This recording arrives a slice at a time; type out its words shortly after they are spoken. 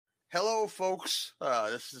Hello, folks.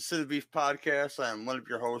 This is the City Beef Podcast. I'm one of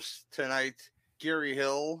your hosts tonight, Gary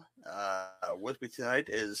Hill. With me tonight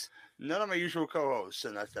is none of my usual co-hosts,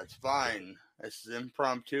 and that's fine. This is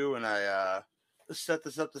impromptu, and I set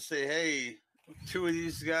this up to say, hey, two of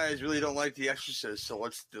these guys really don't like The Exorcist, so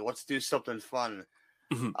let's do something fun.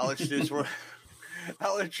 I'll introduce one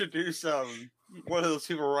of those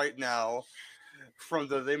people right now from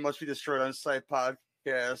the They Must Be Destroyed on Sight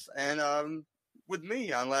podcast, and with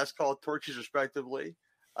me on Last Call Torches, respectively,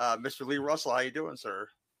 Mr. Lee Russell. How you doing, sir?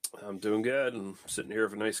 I'm doing good. I'm sitting here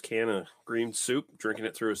with a nice can of green soup, drinking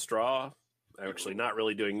it through a straw. Actually, not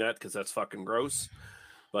really doing that because that's fucking gross.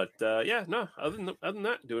 But other than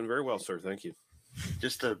that, doing very well, sir. Thank you.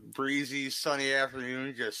 Just a breezy, sunny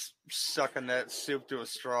afternoon, just sucking that soup to a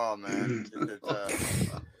straw, man.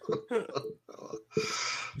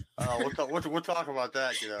 We'll talk about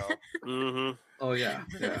that, you know. Mm-hmm. Oh yeah.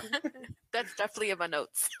 That's definitely in my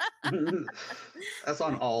notes. That's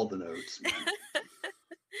on all the notes,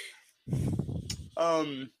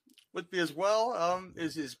 man. With me as well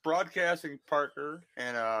is his broadcasting partner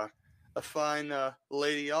and a fine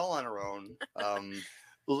lady all on her own.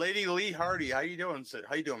 Lady Lee Hardy, how you doing, sis?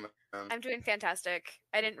 How you doing, man? I'm doing fantastic.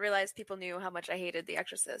 I didn't realize people knew how much I hated The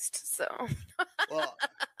Exorcist, so. Well,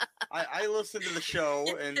 I listened to the show,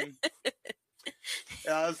 and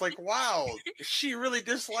I was like, wow, she really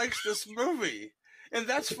dislikes this movie. And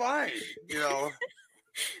that's fine, you know.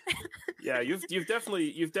 Yeah, you've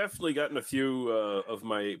definitely gotten a few of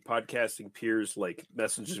my podcasting peers like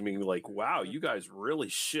messaging me like, wow, you guys really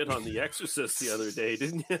shit on The Exorcist the other day,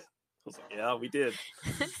 didn't you? I was like, yeah, we did.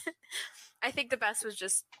 I think the best was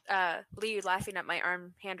just Lee laughing at my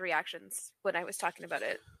arm hand reactions when I was talking about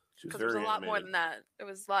it. Because it was a lot more than that. It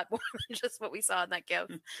was a lot more than just what we saw in that GIF.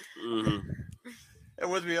 Mm-hmm.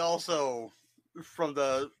 And with me also from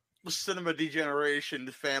the Cinema Degeneration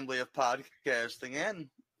family of podcasting and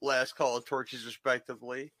Last Call of Torches,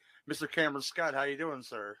 respectively, Mr. Cameron Scott. How you doing,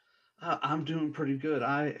 sir? I'm doing pretty good.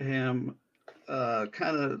 I am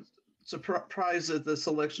kind of surprised at the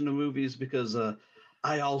selection of movies because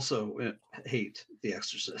I also hate The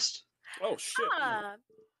Exorcist. Oh shit!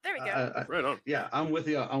 There we go. Right on. Yeah, I'm with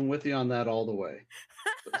you. I'm with you on that all the way.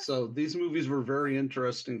 So these movies were very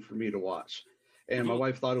interesting for me to watch, and my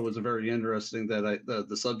wife thought it was very interesting that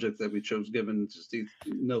the subject that we chose, given just he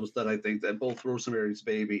knows that I think that both Rosemary's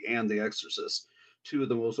Baby and The Exorcist, two of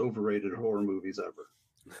the most overrated horror movies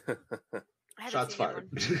ever. Shots fired.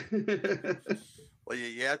 Well,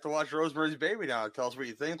 you have to watch Rosemary's Baby now. Tell us what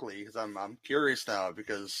you think, Lee, because I'm curious now.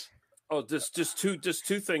 Because just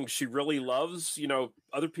two things she really loves. You know,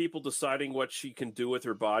 other people deciding what she can do with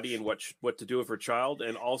her body and what to do with her child,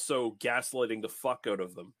 and also gaslighting the fuck out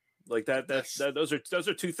of them. Like that. Those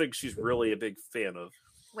are two things she's really a big fan of.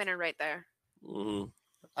 Winner right there. Mm-hmm.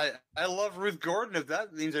 I love Ruth Gordon. If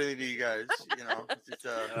that means anything to you guys, you know,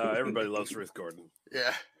 everybody loves Ruth Gordon.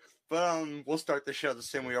 Yeah. But we'll start the show the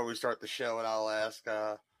same way we always start the show, and I'll ask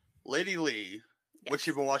Lady Lee, what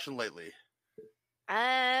you been watching lately?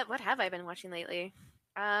 What have I been watching lately?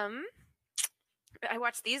 I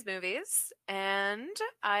watched these movies, and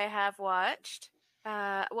I have watched.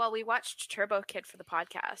 We watched Turbo Kid for the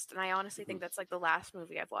podcast, and I honestly think that's like the last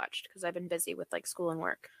movie I've watched because I've been busy with like school and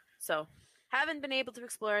work, so haven't been able to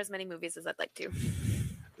explore as many movies as I'd like to.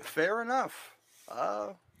 Fair enough.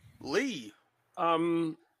 Lee.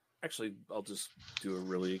 Actually, I'll just do a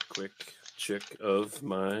really quick check of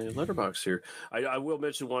my letterbox here. I will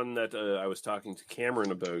mention one that I was talking to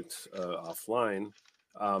Cameron about offline.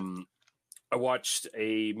 I watched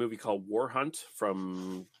a movie called War Hunt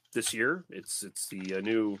from this year. It's the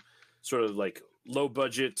new sort of like low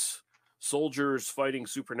budget soldiers fighting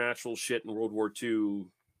supernatural shit in World War II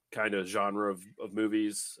kind of genre of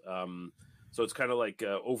movies. So it's kind of like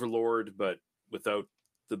Overlord, but without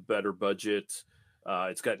the better budget.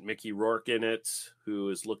 It's got Mickey Rourke in it,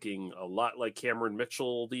 who is looking a lot like Cameron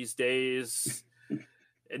Mitchell these days.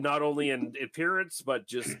 And not only in appearance, but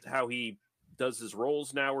just how he does his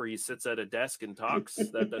roles now, where he sits at a desk and talks.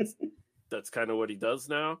 That's kind of what he does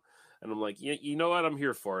now. And I'm like, you know what? I'm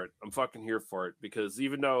here for it. I'm fucking here for it. Because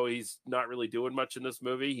even though he's not really doing much in this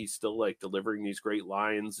movie, he's still like delivering these great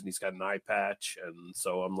lines, and he's got an eye patch. And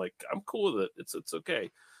so I'm like, I'm cool with it. It's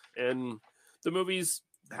okay. And the movie's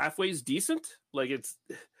halfway's decent. Like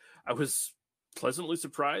I was pleasantly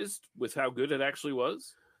surprised with how good it actually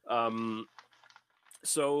was.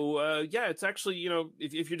 It's actually, you know,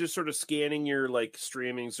 if you're just sort of scanning your like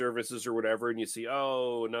streaming services or whatever, and you see,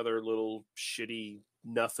 another little shitty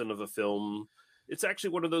nothing of a film, it's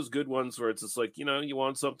actually one of those good ones where it's just like, you know, you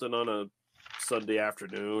want something on a Sunday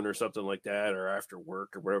afternoon or something like that, or after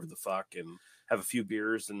work or whatever the fuck, and have a few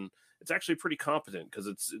beers, and it's actually pretty competent because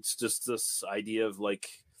it's just this idea of like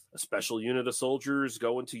a special unit of soldiers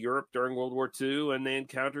go into Europe during World War II and they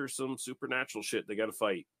encounter some supernatural shit they got to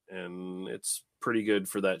fight, and it's pretty good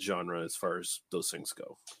for that genre as far as those things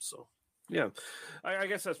go. So yeah, I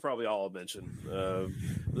guess that's probably all I'll mention.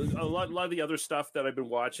 A lot of the other stuff that I've been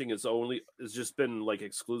watching has just been like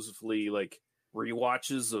exclusively like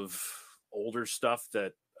rewatches of older stuff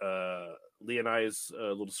that Leah and I's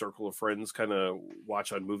little circle of friends kind of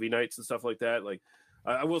watch on movie nights and stuff like that. Like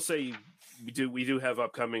I will say we do have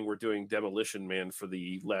upcoming. We're doing Demolition Man for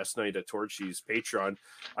the last night at Torchy's Patreon.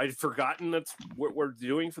 I'd forgotten that's what we're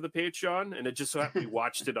doing for the Patreon, and it just so happened we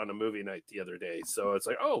watched it on a movie night the other day. So it's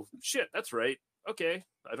like, oh shit, that's right. Okay,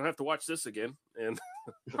 I don't have to watch this again. And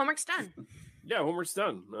Homework's done. Yeah, homework's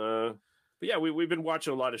done. But yeah, we've been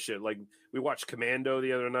watching a lot of shit. Like we watched Commando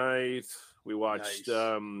the other night. We watched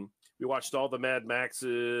we watched all the Mad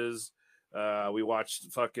Maxes. We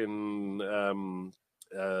watched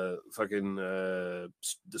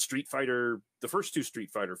the Street Fighter, the first two Street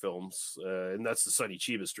Fighter films, and that's the Sonny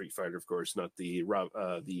Chiba Street Fighter, of course, not the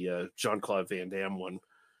Jean-Claude Van Damme one.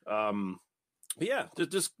 But yeah,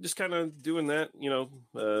 just kind of doing that. You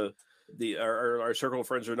know, our circle of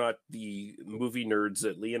friends are not the movie nerds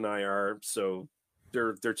that Lee and I are, so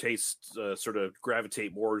their tastes sort of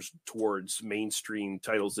gravitate more towards mainstream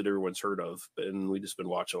titles that everyone's heard of, and we just been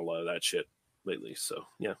watching a lot of that shit lately. So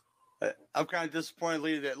yeah. I'm kind of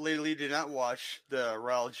disappointed that Lee did not watch the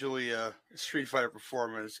Raul Julia Street Fighter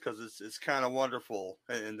performance because it's kind of wonderful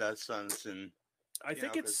in that sense. And I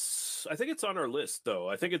think it's on our list though.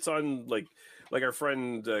 I think it's on like our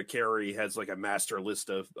friend Carrie has like a master list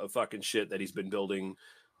of fucking shit that he's been building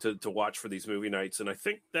to watch for these movie nights, and I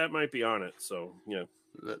think that might be on it. So yeah.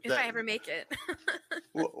 If I ever make it.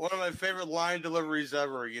 One of my favorite line deliveries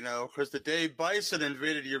ever, you know, because the day Bison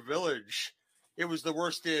invaded your village, it was the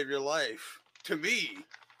worst day of your life. To me,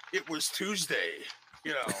 it was Tuesday.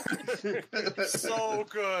 You know, so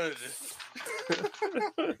good.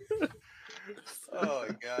 Oh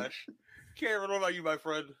my gosh, Cameron, what about you, my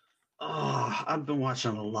friend? Oh, I've been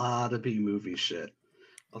watching a lot of B-movie shit.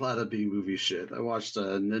 I watched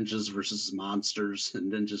Ninjas versus Monsters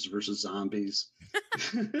and Ninjas versus Zombies.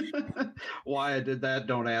 Why I did that,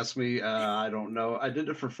 don't ask me. I don't know. I did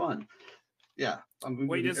it for fun. Yeah.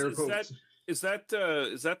 Wait, is that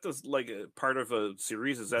the like part of a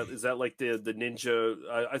series? Is that like the ninja?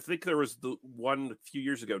 I think there was the one a few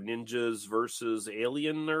years ago, Ninjas versus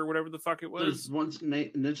Alien or whatever the fuck it was. There's once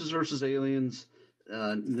Ninjas versus Aliens,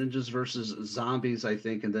 Ninjas versus Zombies, I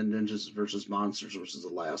think, and then Ninjas versus Monsters, which is the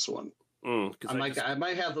last one. I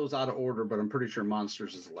might have those out of order, but I'm pretty sure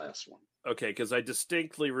Monsters is the last one. Okay, because I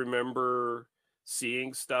distinctly remember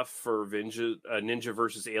seeing stuff for Ninja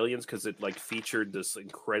versus Aliens because it like featured this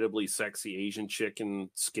incredibly sexy Asian chick in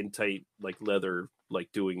skin tight like leather,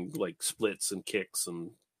 like doing like splits and kicks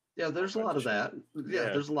and there's a lot of that.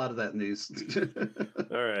 There's a lot of that in these.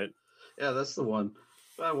 All right. Yeah, that's the one.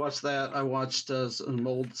 I watched that. I watched some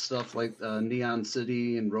old stuff like Neon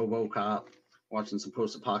City and RoboCop. Watching some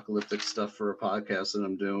post-apocalyptic stuff for a podcast that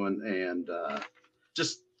I'm doing, and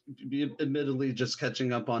admittedly just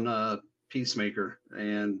catching up on Peacemaker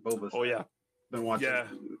and Boba Fett. Oh yeah, been watching. Yeah.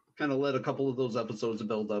 Kind of let a couple of those episodes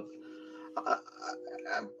build up.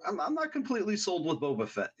 I'm not completely sold with Boba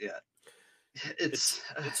Fett yet. It's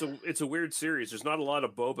a weird series. There's not a lot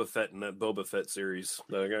of Boba Fett in that Boba Fett series.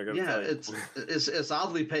 It's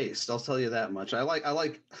oddly paced. I'll tell you that much. I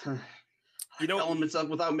like elements of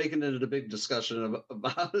without making it a big discussion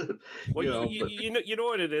about it. Well, you know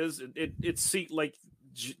what it is. It's like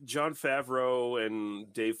Jon Favreau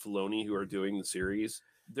and Dave Filoni, who are doing the series,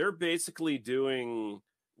 they're basically doing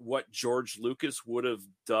what George Lucas would have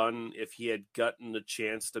done if he had gotten the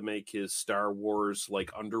chance to make his Star Wars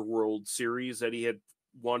like Underworld series that he had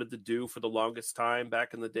wanted to do for the longest time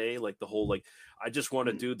back in the day. Like the whole I just want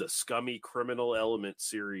to do the scummy criminal element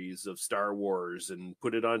series of Star Wars and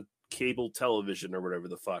put it on cable television or whatever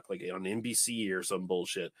the fuck, like on NBC or some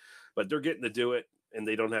bullshit. But they're getting to do it, and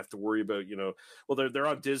they don't have to worry about, they're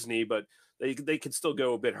on Disney, but they can still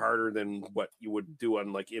go a bit harder than what you would do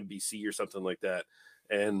on like NBC or something like that.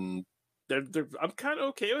 And I'm kind of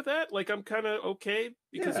okay with that. Like, I'm kind of okay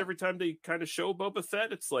because every time they kind of show Boba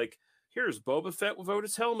Fett, it's like, here's Boba Fett without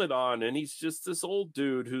his helmet on, and he's just this old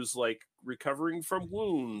dude who's like recovering from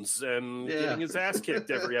wounds and getting his ass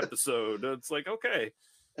kicked every episode. It's like, okay.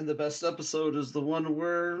 And the best episode is the one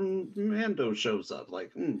where Mando shows up.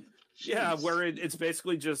 Like, where it's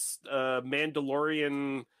basically just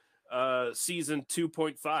Mandalorian season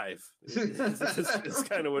 2.5. It's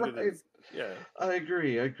kind of what it is. Yeah, I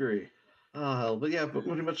agree. But yeah, but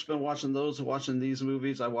pretty much been watching these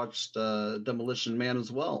movies. I watched Demolition Man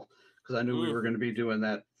as well because I knew we were going to be doing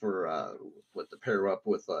that for to pair up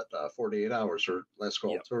with 48 Hours or Last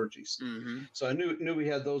Call of Turkeys. Mm-hmm. So I knew we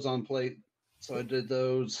had those on plate. So I did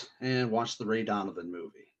those and watched the Ray Donovan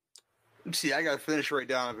movie. See, I got to finish Ray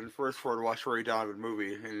Donovan first before to watch the Ray Donovan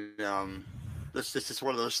movie, and this is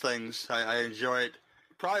one of those things. I enjoy it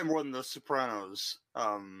probably more than The Sopranos.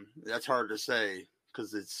 That's hard to say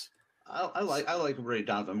because it's. I like Ray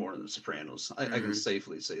Donovan more than The Sopranos. I can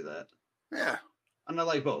safely say that. Yeah, and I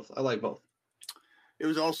like both. It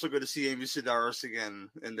was also good to see Amy Sedaris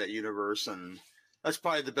again in that universe, and that's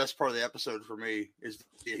probably the best part of the episode for me is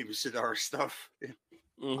the Amy Sedaris stuff.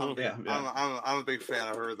 Mm-hmm. I'm a big fan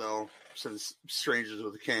of her though, since Strangers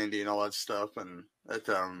with Candy and all that stuff, and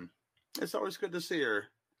it's always good to see her.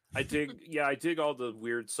 I dig all the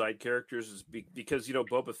weird side characters because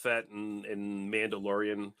Boba Fett and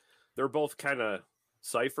Mandalorian, they're both kind of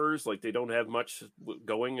ciphers. Like they don't have much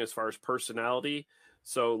going as far as personality.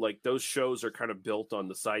 So like those shows are kind of built on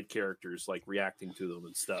the side characters, like reacting to them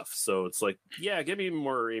and stuff. So it's like, yeah, give me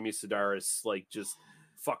more Amy Sedaris, like just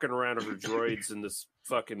fucking around with her droids in this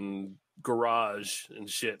fucking garage and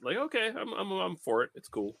shit. Like, okay, I'm for it. It's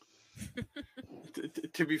cool.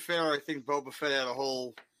 To be fair, I think Boba Fett had a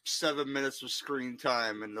whole 7 minutes of screen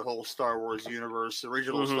time in the whole Star Wars universe,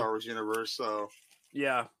 original Star Wars universe. So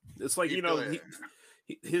yeah, it's like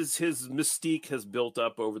his mystique has built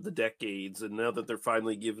up over the decades, and now that they're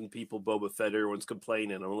finally giving people Boba Fett, everyone's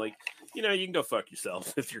complaining. I'm like, you can go fuck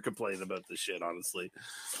yourself if you're complaining about this shit. Honestly,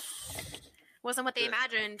 wasn't what they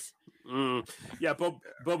imagined. Yeah,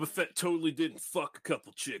 Boba Fett totally didn't fuck a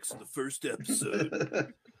couple chicks in the first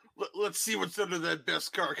episode. Let's see what's under that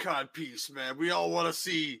Beskar cod piece, man. We all want to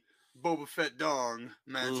see Boba Fett dong,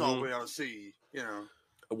 man. That's all we want to see, I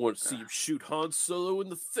want to see him shoot Han Solo in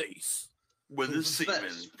the face. With his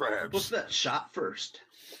semen, perhaps. What's that? Shot first.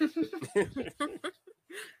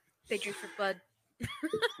 They drew for blood.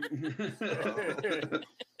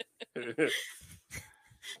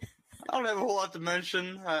 I don't have a whole lot to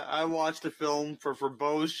mention. I watched a film for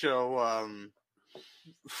Bo's show,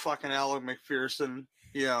 fucking Alec McPherson,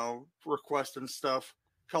 requesting stuff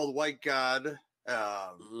called White God. I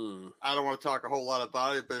don't want to talk a whole lot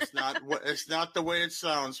about it, but it's not the way it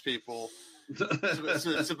sounds, people.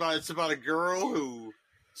 It's about a girl whose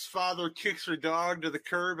father kicks her dog to the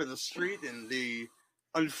curb in the street, and the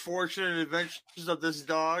unfortunate adventures of this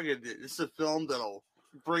dog. And it's a film that'll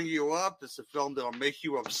bring you up. It's a film that'll make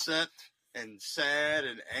you upset and sad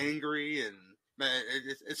and angry, and man,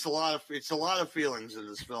 it's a lot of feelings in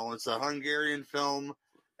this film. It's a Hungarian film,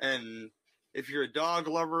 and if you're a dog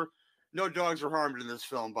lover, no dogs are harmed in this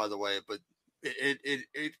film, by the way, but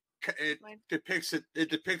it depicts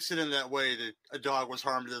it in that way that a dog was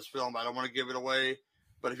harmed in this film. I don't want to give it away,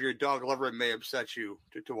 but if you're a dog lover, it may upset you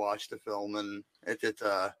to watch the film, and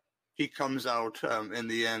he comes out in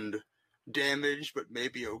the end damaged, but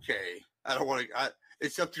maybe okay. I don't want to.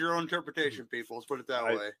 It's up to your own interpretation, people. Let's put it that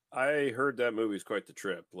way. I heard that movie's quite the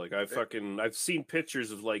trip. Like I've seen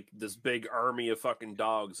pictures of like this big army of fucking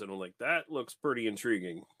dogs, and I'm like, that looks pretty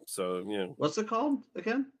intriguing. So what's it called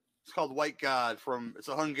again? It's called White God. It's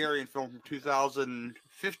a Hungarian film from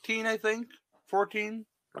 2015, I think, 14.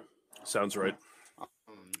 Sounds right.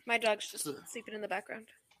 My dog's just sleeping in the background.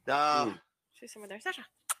 She's somewhere there, Sasha.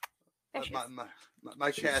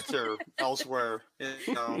 My cats are elsewhere.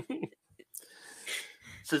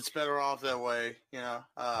 So it's better off that way,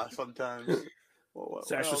 sometimes.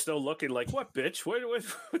 Sasha's still looking like, what, bitch? What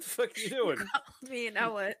the fuck are you doing? Me,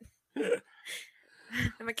 now what? And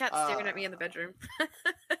my cat's staring at me in the bedroom.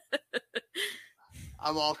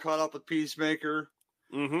 I'm all caught up with Peacemaker.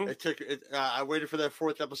 Mm-hmm. I waited for that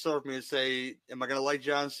fourth episode for me to say, am I going to like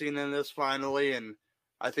John Cena in this finally? And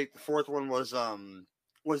I think the fourth one was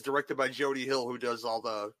directed by Jody Hill, who does all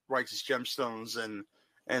the Righteous Gemstones and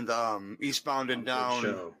Eastbound and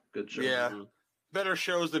Down. Good show. Yeah. Mm-hmm. Better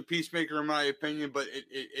shows than Peacemaker, in my opinion, but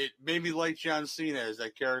it made me like John Cena as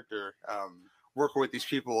that character. Working with these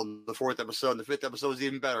people in the fourth episode, and the fifth episode is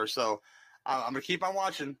even better. So I'm going to keep on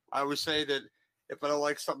watching. I always say that if I don't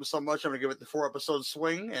like something so much, I'm going to give it the 4-episode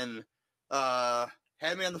swing, and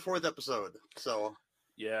have me on the fourth episode. So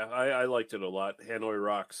yeah, I liked it a lot. Hanoi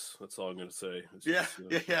rocks. That's all I'm going to say. Yeah,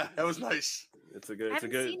 that was nice. Seen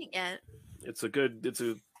it yet.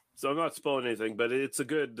 So I'm not spoiling anything, but it's a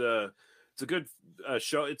good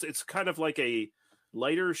show. It's kind of like a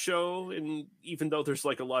lighter show, and even though there's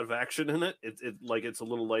like a lot of action in it, it's a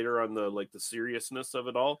little lighter on the seriousness of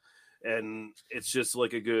it all, and it's just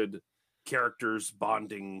like a good characters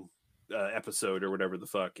bonding episode or whatever the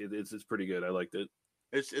fuck. It's pretty good. I liked it.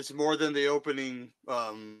 It's more than the opening,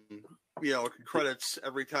 credits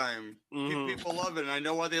every time. People love it, and I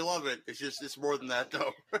know why they love it. It's more than that,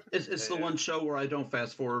 though. It's the one show where I don't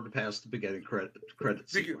fast forward past the beginning credits.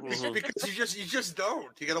 Because you just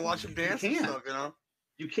don't. You got to watch them dance and stuff, you know.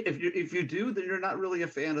 You can't, if you do, then you're not really a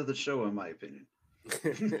fan of the show, in my opinion.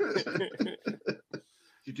 If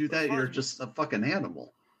you do that, you're just a fucking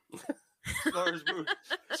animal.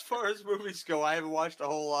 As far as movies go, I haven't watched a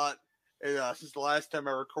whole lot since the last time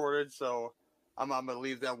I recorded, so I'm gonna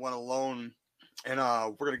leave that one alone. And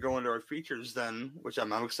we're gonna go into our features then, which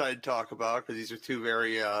I'm excited to talk about because these are two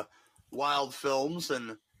very wild films,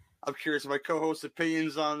 and I'm curious my co-host's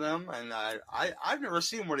opinions on them. And I've never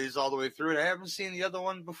seen one of these all the way through, and I haven't seen the other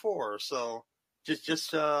one before. So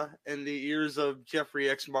just in the ears of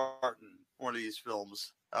Jeffrey X. Martin, one of these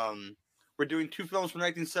films. We're doing two films from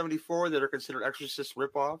 1974 that are considered Exorcist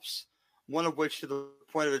ripoffs. One of which, to the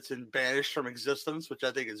point of it's been banished from existence, which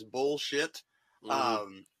I think is bullshit.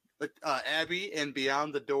 Abby and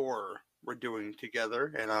Beyond the Door we're doing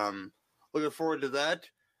together, and looking forward to that.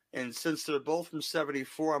 And since they're both from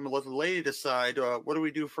 74, I'm gonna let the lady decide. What do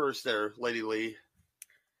we do first, there, Lady Lee?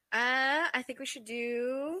 I think we should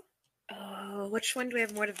do. Oh, which one do we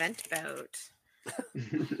have more to vent about?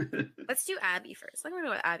 Let's do Abby first. Let me go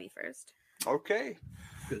with Abby first. Okay.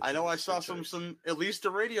 I know I saw some at least a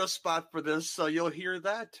radio spot for this, so you'll hear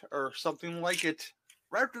that or something like it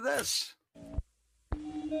right after this.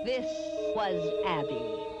 This was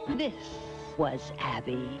Abby. This was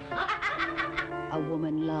Abby. A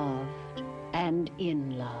woman loved and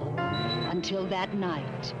in love until that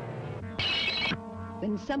night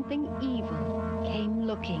when something evil came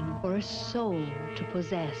looking for a soul to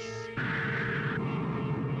possess.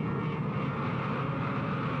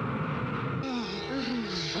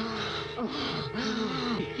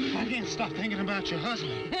 I can't stop thinking about your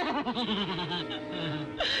husband.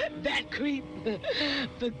 That creep,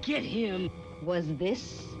 forget him. Was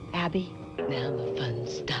this Abby? Now the fun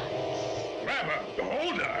starts. Grab her,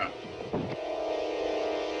 hold her.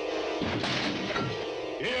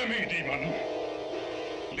 Hear me, demon.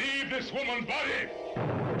 Leave this woman's body.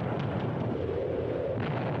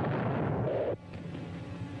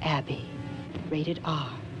 Abby, rated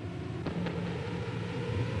R.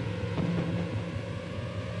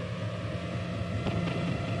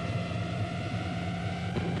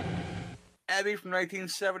 Abby from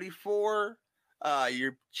 1974.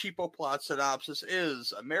 Your cheapo plot synopsis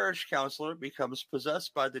is a marriage counselor becomes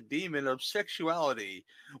possessed by the demon of sexuality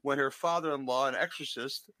when her father-in-law, an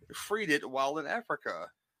exorcist, freed it while in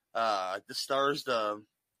Africa. This stars the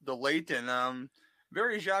late and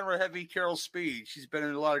very genre-heavy Carol Speed. She's been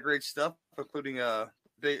in a lot of great stuff, including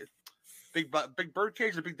Big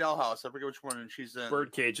Birdcage or Big Dollhouse. I forget which one she's in.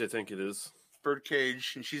 Birdcage, I think it is.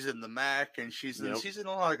 Birdcage, and she's in the Mac, and she's in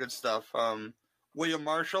a lot of good stuff. William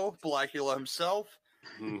Marshall, Blackula himself,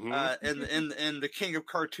 and the King of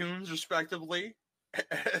Cartoons, respectively,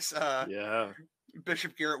 as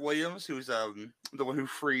Bishop Garrett Williams, who's the one who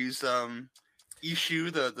frees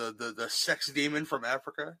Ishu, the sex demon from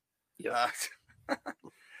Africa. Yeah.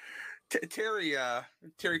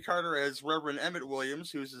 Terry Carter as Reverend Emmett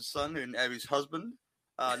Williams, who's his son and Abby's husband.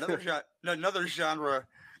 Another genre.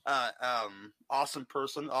 Awesome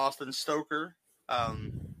person, Austin Stoker,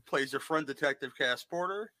 plays her friend, Detective Cass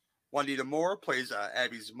Porter. Juanita Moore plays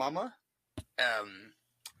Abby's mama.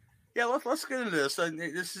 Let's get into this.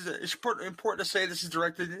 It's important to say this is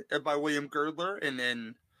directed by William Girdler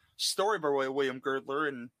and story by William Girdler.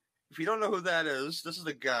 And if you don't know who that is, this is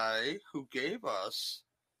the guy who gave us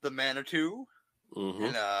The Manitou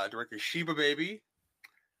and directed Sheba Baby,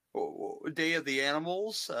 Day of the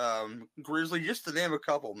Animals, Grizzly, just to name a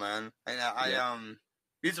couple, man. And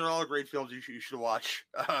these are all great films you should watch.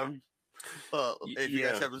 If you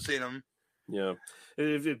guys haven't seen them. Yeah.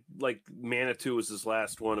 Like Manitou was his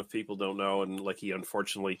last one, if people don't know, and like he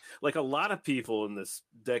unfortunately, like a lot of people in this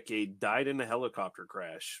decade, died in a helicopter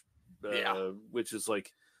crash. Which is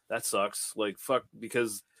like, that sucks. Like fuck,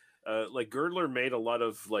 because like Girdler made a lot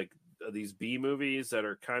of like these B movies that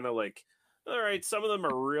are kind of like, all right, some of them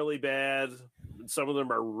are really bad, some of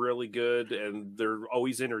them are really good, and they're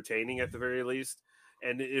always entertaining at the very least.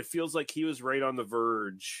 And it feels like he was right on the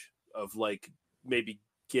verge of like maybe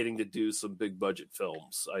getting to do some big budget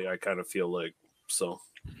films. I kind of feel like so.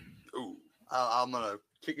 Ooh, I'm gonna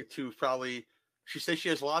kick it to probably. She says she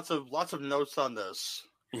has lots of notes on this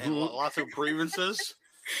and lots of grievances.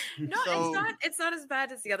 No, it's not as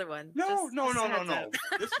bad as the other one. No.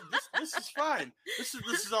 This is fine. This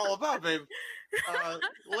is all about, babe.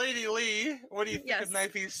 Lady Lee, what do you think of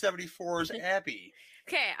 1974's Abby?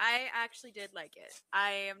 Okay, I actually did like it.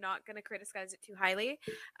 I am not going to criticize it too highly.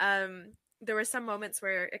 There were some moments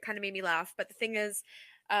where it kind of made me laugh, but the thing is,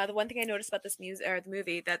 the one thing I noticed about this music or the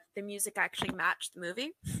movie, that the music actually matched the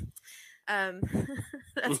movie.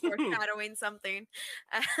 That's foreshadowing something.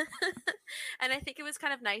 And I think it was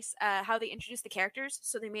kind of nice how they introduced the characters.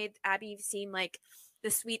 So they made Abby seem like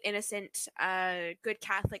the sweet, innocent, good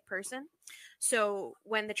Catholic person. So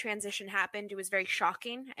when the transition happened, it was very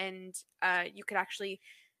shocking, and you could actually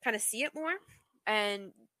kind of see it more.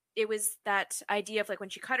 And it was that idea of like when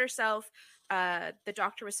she cut herself, the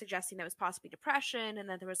doctor was suggesting that was possibly depression, and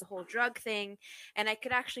then there was the whole drug thing. And I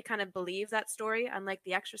could actually kind of believe that story, unlike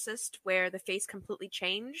The Exorcist, where the face completely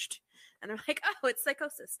changed. And they're like, oh, it's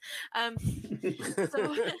psychosis.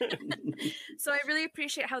 So I really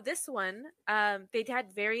appreciate how this one, they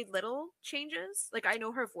had very little changes. Like, I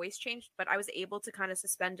know her voice changed, but I was able to kind of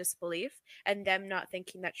suspend disbelief and them not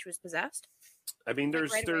thinking that she was possessed. I mean,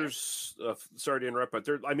 there's sorry to interrupt, but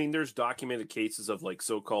there's documented cases of like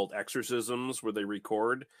so-called exorcisms where they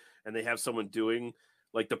record and they have someone doing,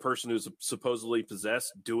 like, the person who's supposedly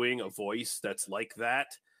possessed doing a voice that's like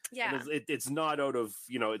that. Yeah, it's not out of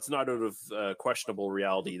questionable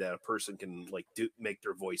reality that a person can like make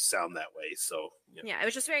their voice sound that way. So yeah, it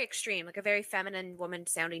was just very extreme. Like a very feminine woman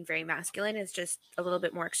sounding very masculine is just a little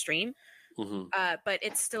bit more extreme. Mm-hmm. But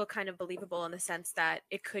it's still kind of believable in the sense that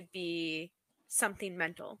it could be something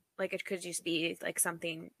mental. Like it could just be like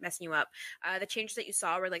something messing you up. The changes that you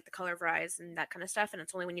saw were like the color of her eyes and that kind of stuff, and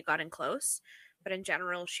it's only when you got in close. But in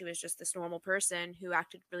general, she was just this normal person who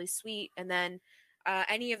acted really sweet. And then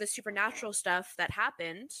any of the supernatural stuff that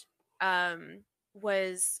happened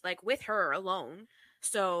was like with her alone.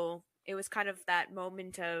 So it was kind of that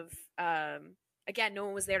moment of again, no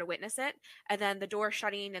one was there to witness it, and then the door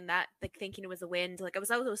shutting and that, like, thinking it was the wind. Like, it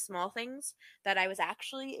was all those small things that I was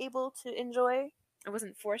actually able to enjoy. It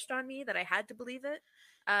wasn't forced on me that I had to believe it.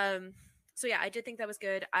 So yeah, I did think that was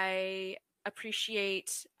good. I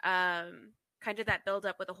appreciate kind of that build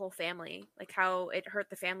up with the whole family, like how it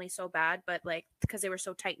hurt the family so bad, but like because they were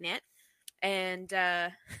so tight knit. And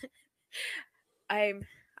I'm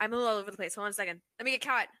a little all over the place. Hold on a second. Let me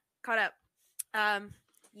get caught up.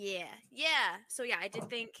 Yeah. So yeah, I did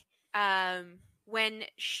think when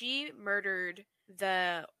she murdered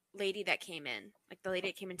the lady that came in, like the lady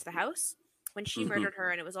that came into the house, when she murdered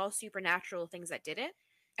her, and it was all supernatural things that did it.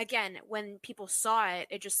 Again, when people saw it,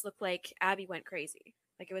 it just looked like Abby went crazy.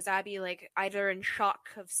 Like it was Abby, like either in shock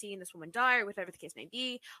of seeing this woman die or whatever the case may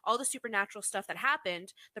be. All the supernatural stuff that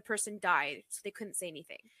happened, the person died, so they couldn't say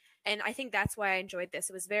anything. And I think that's why I enjoyed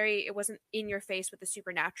this. It wasn't in your face with the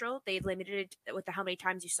supernatural. They limited it with how many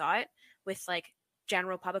times you saw it with like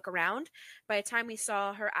general public around. By the time we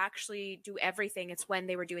saw her actually do everything, it's when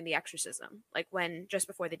they were doing the exorcism, like just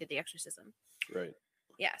before they did the exorcism. Right.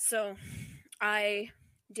 Yeah. So I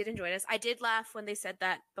did enjoy this. I did laugh when they said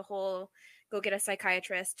that the whole go get a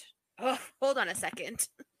psychiatrist. Oh, hold on a second.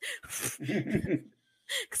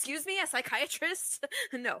 Excuse me, a psychiatrist?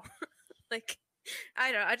 No. Like,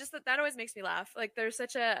 I don't know. I just that always makes me laugh. Like there's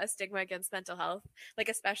such a stigma against mental health, like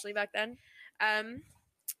especially back then.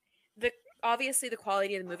 Obviously the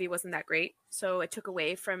quality of the movie wasn't that great, so it took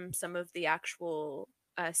away from some of the actual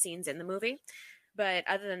scenes in the movie. But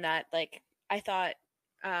other than that, like I thought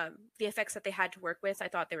the effects that they had to work with, I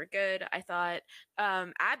thought they were good. I thought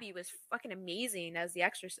Abby was fucking amazing as the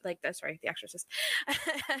Exorcist. The Exorcist,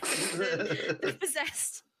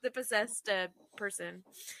 the possessed person.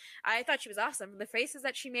 I thought she was awesome. The faces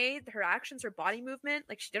that she made, her actions, her body movement,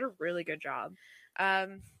 like she did a really good job.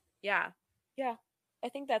 Yeah. I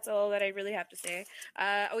think that's all that I really have to say.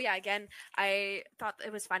 Again, I thought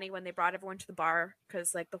it was funny when they brought everyone to the bar,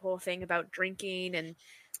 because like the whole thing about drinking and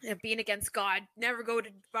being against God, never go to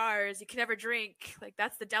bars, you can never drink, like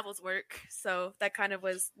that's the devil's work. So that kind of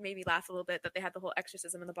made me laugh a little bit, that they had the whole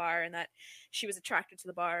exorcism in the bar and that she was attracted to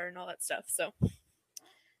the bar and all that stuff. So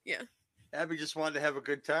yeah, Abby just wanted to have a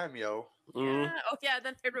good time, yo. Yeah. Oh yeah,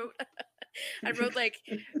 then I wrote like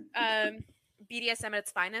BDSM at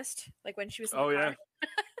its finest, like when she was in the car.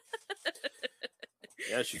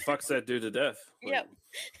 Yeah, she fucks that dude to death. Yep.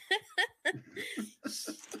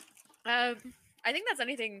 I think that's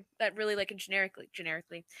anything that really, like,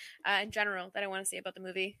 generically, in general, that I want to say about the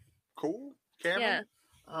movie. Cool. Cameron?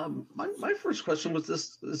 Yeah. My first question was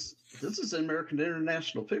this is American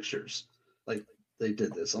International Pictures. Like, they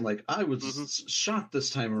did this. I'm like, I was shocked this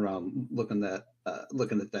time around looking at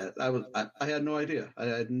that. I had no idea. I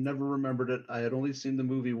had never remembered it. I had only seen the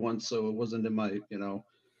movie once, so it wasn't in my,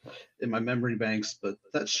 in my memory banks, but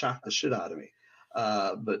that shocked the shit out of me.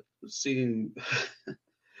 But seeing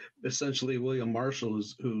essentially William Marshall,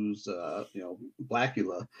 who's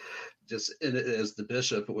Blackula, just in it as the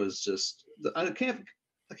bishop was just I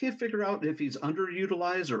can't figure out if he's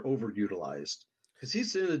underutilized or overutilized. Because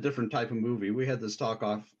he's in a different type of movie. We had this talk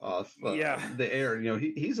off the air.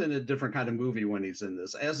 He's in a different kind of movie when he's in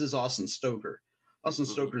this, as is Austin Stoker. Austin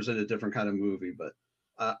Stoker's in a different kind of movie, but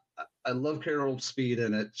I love Carol Speed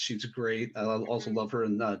in it. She's great. I also love her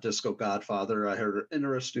in Disco Godfather. I heard an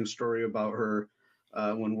interesting story about her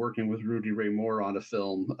when working with Rudy Ray Moore on a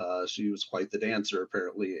film. She was quite the dancer,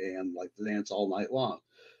 apparently, and liked to dance all night long.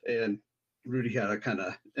 And Rudy had a kind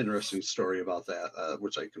of interesting story about that,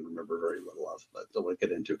 which I can remember very little of, but don't want to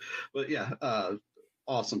get into. But yeah,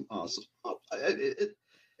 awesome.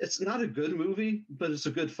 It's not a good movie, but it's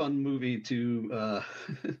a good, fun movie to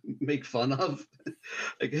make fun of.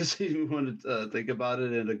 I guess you want to think about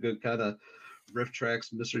it in a good kind of Riff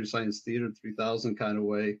Tracks Mystery Science Theater 3000 kind of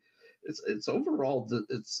way. It's overall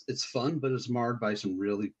it's fun, but it's marred by some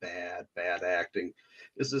really bad acting.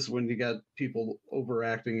 It's just when you got people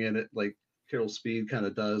overacting in it, like Carol Speed kind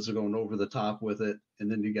of does, going over the top with it,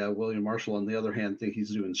 and then you got William Marshall on the other hand think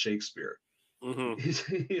he's doing Shakespeare. He's,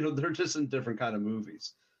 they're just in different kind of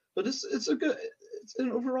movies, but it's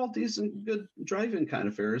an overall decent, good drive-in kind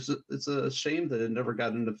of fair. It's a shame that it never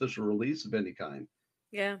got an official release of any kind.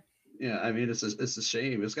 Yeah. Yeah, I mean, it's a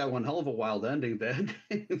shame. It's got one hell of a wild ending, then.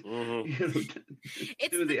 It's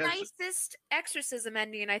the nicest exorcism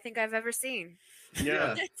ending I think I've ever seen.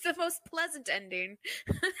 Yeah. It's the most pleasant ending.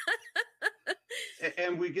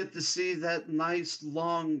 And we get to see that nice,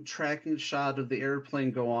 long tracking shot of the airplane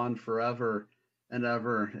go on forever and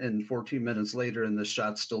ever, and 14 minutes later, and the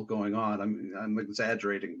shot's still going on. I'm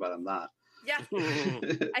exaggerating, but I'm not. Yeah.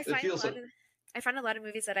 I find a lot of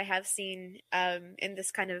movies that I have seen in this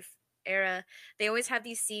kind of era, they always have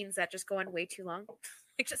these scenes that just go on way too long,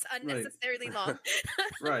 like just unnecessarily long.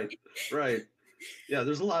 Right. Yeah,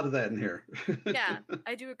 there's a lot of that in here. Yeah,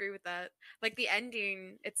 I do agree with that. Like the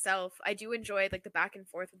ending itself, I do enjoy like the back and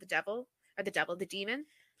forth with the demon.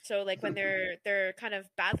 So like when they're kind of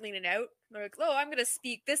battling it out, they're like, "Oh, I'm going to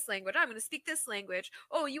speak this language. I'm going to speak this language.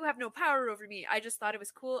 Oh, you have no power over me." I just thought it was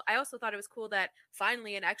cool. I also thought it was cool that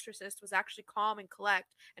finally an exorcist was actually calm and collect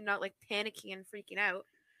and not like panicking and freaking out,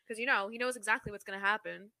 because he knows exactly what's going to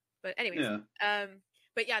happen. But anyways,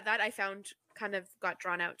 but yeah, that I found kind of got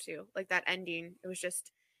drawn out too. Like that ending, it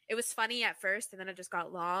was funny at first, and then it just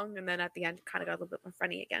got long, and then at the end, kind of got a little bit more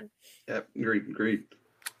funny again. Yep, agreed.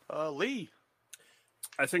 Lee.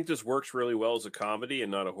 I think this works really well as a comedy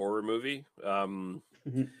and not a horror movie.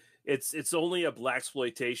 It's only a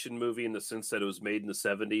blaxploitation movie in the sense that it was made in the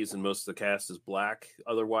 70s and most of the cast is black.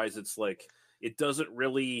 Otherwise, it's like it doesn't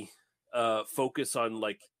really focus on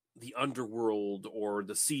like the underworld or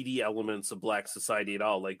the seedy elements of black society at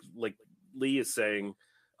all. Like Lee is saying,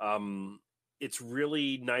 it's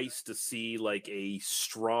really nice to see like a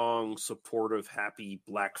strong, supportive, happy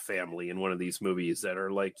black family in one of these movies that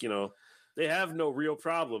are like, they have no real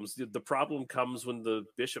problems. The problem comes when the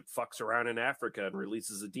bishop fucks around in Africa and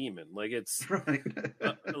releases a demon. Like it's right.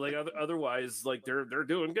 Otherwise, like they're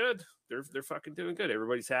doing good. They're fucking doing good.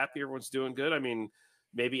 Everybody's happy. Everyone's doing good. I mean,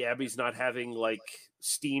 maybe Abby's not having like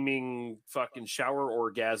steaming fucking shower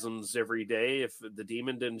orgasms every day if the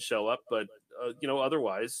demon didn't show up, but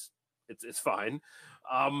otherwise it's fine.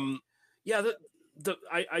 I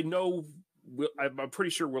know. I'm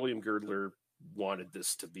pretty sure William Girdler wanted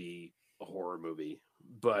this to be a horror movie,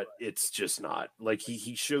 but it's just not. Like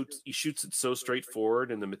he shoots it so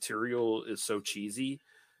straightforward, and the material is so cheesy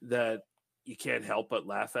that you can't help but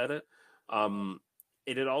laugh at it. And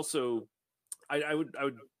it also, I would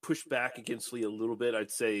push back against Leah a little bit.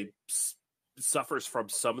 I'd say suffers from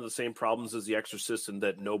some of the same problems as The Exorcist, in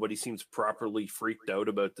that nobody seems properly freaked out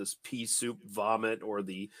about this pea soup vomit or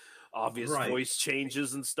the obvious voice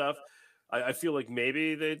changes and stuff. I feel like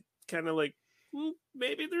maybe they kind of like,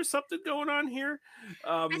 maybe there's something going on here.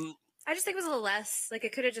 I just think it was a little less. Like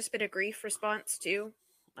it could have just been a grief response too.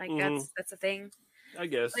 Like that's a thing. I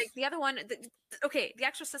guess. Like the other one, The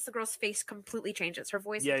Exorcist, the girl's face completely changes. Her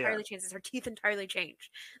voice entirely changes. Her teeth entirely change.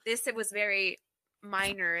 It was very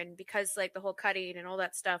minor, and because like the whole cutting and all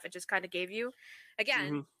that stuff, it just kind of gave you,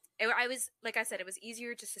 again, I was, like I said, it was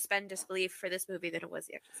easier to suspend disbelief for this movie than it was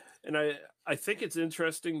The Exorcist. And I think it's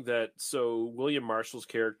interesting that, so William Marshall's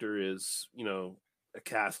character is, a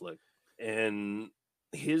Catholic, and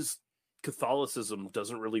his Catholicism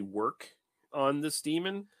doesn't really work on this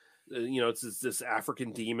demon. It's this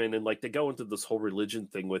African demon, and like they go into this whole religion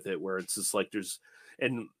thing with it, where it's just like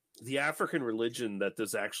and the African religion that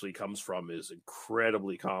this actually comes from is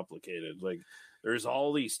incredibly complicated. Like there's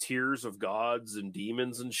all these tiers of gods and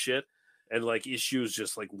demons and shit. and like issue is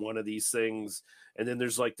just like one of these things, and then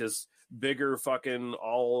there's like this bigger fucking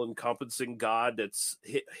all-encompassing God that's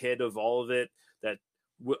head of all of it that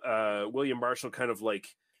William Marshall kind of like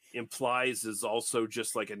implies is also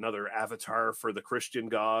just like another avatar for the Christian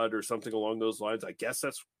God or something along those lines. I guess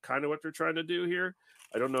that's kind of what they're trying to do here.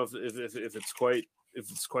 I don't know if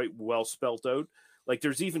it's quite well spelt out. Like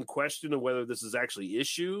there's even question of whether this is actually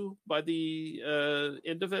issue by the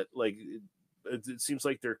end of it. Like it seems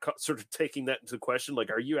like they're sort of taking that into question.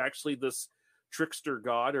 Like, are you actually this trickster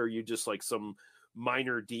God, or are you just like some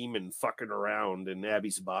minor demon fucking around in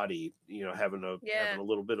Abby's body, you know, having a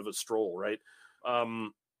little bit of a stroll, right?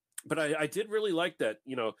 But I did really like that,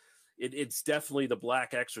 you know, it's definitely the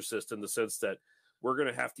Black Exorcist in the sense that we're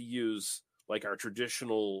going to have to use like our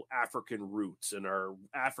traditional African roots and our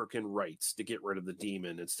African rites to get rid of the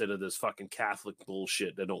demon instead of this fucking Catholic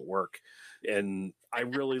bullshit that don't work. And I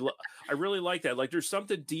really like that. Like there's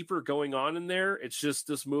something deeper going on in there. It's just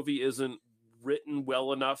this movie isn't written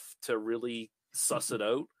well enough to really suss it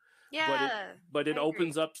out. Yeah. But it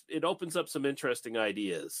opens up some interesting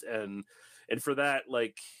ideas. And for that,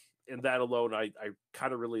 like, and that alone, I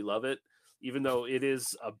kind of really love it, even though it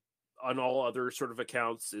is on all other sort of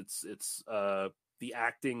accounts, it's the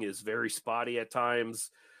acting is very spotty at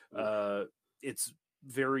times. It's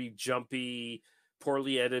very jumpy,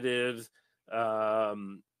 poorly edited.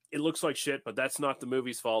 It looks like shit, but that's not the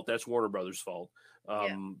movie's fault. That's Warner Brothers' fault.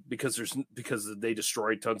 Because they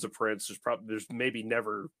destroyed tons of prints. There's maybe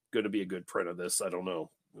never going to be a good print of this. I don't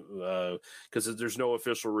know, because there's no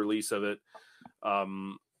official release of it.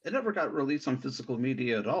 It never got released on physical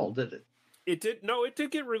media at all, did it? It did. No, it did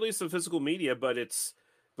get released on physical media, but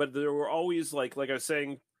there were always like I was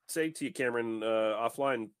saying to you, Cameron,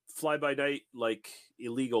 offline, fly by night, like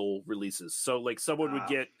illegal releases. So like someone would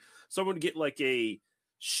get like a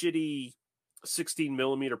shitty 16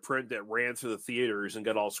 millimeter print that ran through the theaters and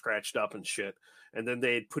got all scratched up and shit, and then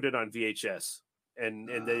they'd put it on VHS and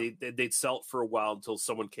they'd sell it for a while until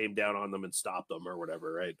someone came down on them and stopped them or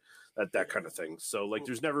whatever, right? That kind of thing. So like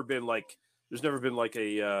there's never been like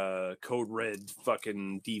a code red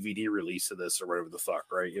fucking DVD release of this or whatever the fuck,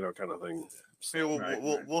 right? You know, kind of thing. So,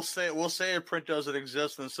 we'll say a print doesn't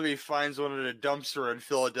exist, and somebody finds one in a dumpster in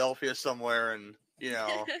Philadelphia somewhere, and you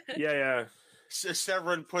know, yeah.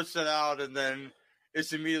 Severin puts it out, and then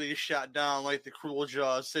it's immediately shot down like the Cruel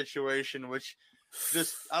Jaws situation. Which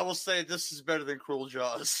I will say this is better than Cruel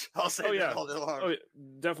Jaws. I'll say that all day long. Oh, yeah,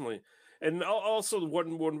 definitely. And also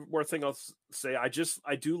one more thing I'll say, I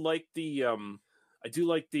do like the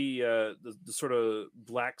sort of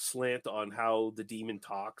black slant on how the demon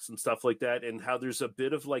talks and stuff like that, and how there's a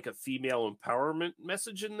bit of like a female empowerment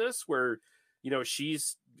message in this, where you know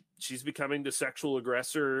she's becoming the sexual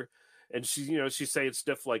aggressor, and she's saying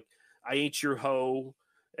stuff like "I ain't your hoe,"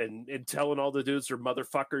 and telling all the dudes are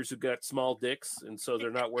motherfuckers who got small dicks, and so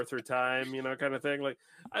they're not worth her time, you know, kind of thing. Like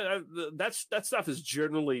that stuff is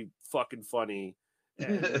generally fucking funny,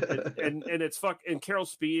 and it's and Carol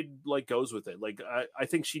Speed like goes with it. Like I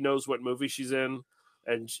think she knows what movie she's in,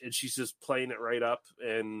 and she's just playing it right up.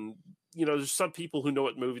 And you know, there's some people who know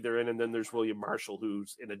what movie they're in, and then there's William Marshall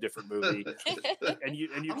who's in a different movie, and you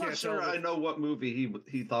I'm can't not sure tell. I know what movie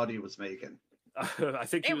he thought he was making. I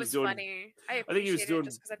think it was funny. I think he was doing it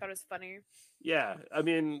just because I thought it was funny. Yeah, I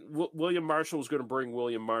mean, William Marshall was going to bring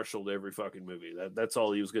William Marshall to every fucking movie. That's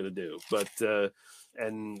all he was going to do. But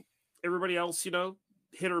and everybody else, you know,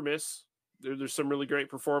 hit or miss. There's some really great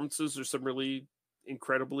performances. There's some really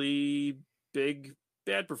incredibly big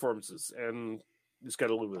bad performances, and you just got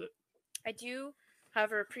to live with it. I do,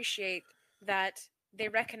 however, appreciate that they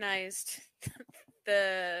recognized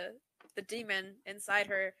the demon inside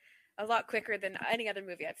her a lot quicker than any other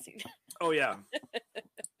movie I've seen. Oh yeah.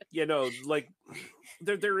 Yeah, no, like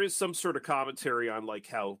there is some sort of commentary on like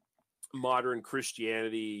how modern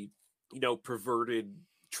Christianity, you know, perverted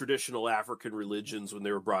traditional African religions when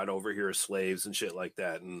they were brought over here as slaves and shit like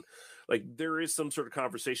that. And like there is some sort of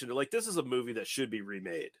conversation that, like, this is a movie that should be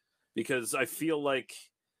remade, because I feel like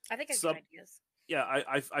I think it's good ideas. Yeah,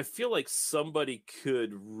 I feel like somebody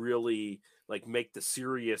could really like make the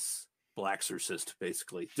serious Blaxorcist,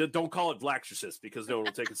 basically. Don't call it Blaxorcist because no one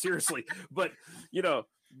will take it seriously. But you know,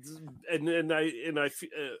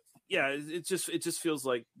 yeah, it just feels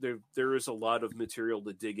like there is a lot of material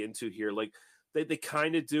to dig into here. Like they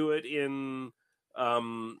kind of do it in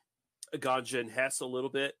Ganja and Hess a little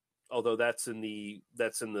bit, although that's in the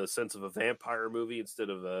sense of a vampire movie instead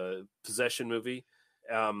of a possession movie.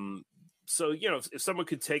 So you know, if someone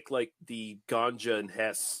could take like the Ganja and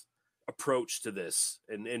Hess approach to this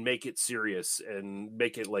and make it serious and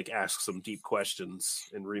make it like ask some deep questions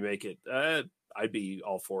and remake it, I'd be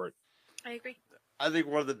all for it. I agree. I think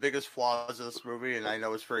one of the biggest flaws of this movie, and I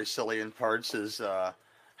know it's very silly in parts, is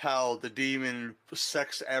how the demon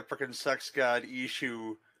African sex god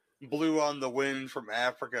Ishu blew on the wind from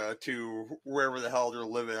Africa to wherever the hell they're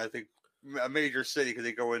living. I think a major city, because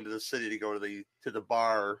they go into the city to go to the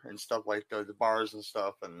bar and stuff like the bars and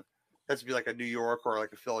stuff, and it has to be like a New York or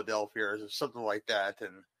like a Philadelphia or something like that,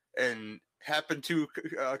 and happened to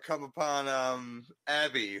come upon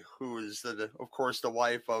Abby, who is of course the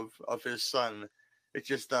wife of his son. It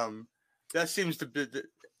just that seems to be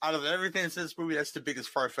out of everything that's in this movie, that's the biggest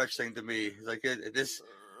far-fetched thing to me. Like this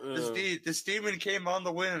demon came on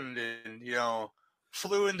the wind and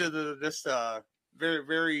flew into this very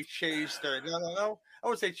very chaste no I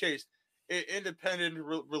would say chaste independent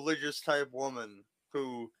religious type woman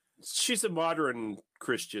who. She's a modern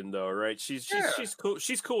Christian, though, right? She's cool.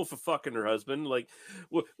 She's cool for fucking her husband. Like,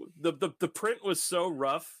 the print was so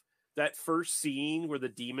rough. That first scene where the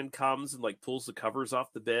demon comes and like pulls the covers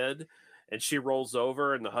off the bed, and she rolls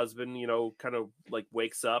over, and the husband, kind of like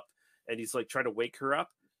wakes up, and he's like trying to wake her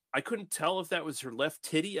up. I couldn't tell if that was her left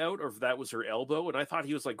titty out or if that was her elbow, and I thought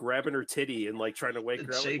he was like grabbing her titty and like trying to wake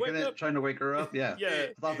her up. Shaking it, trying to wake her up. Yeah, yeah.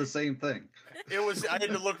 I thought the same thing. It was. I had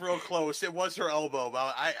to look real close. It was her elbow,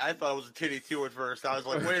 but I thought it was a titty too at first. I was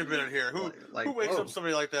like, wait a minute here. Who wakes up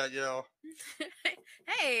somebody like that?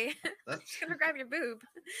 Hey, just gonna grab your boob.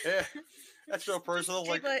 Yeah, that's so personal.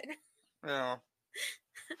 Like, it.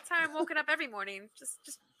 That's how I'm woken up every morning. Just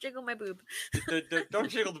jiggle my boob. Don't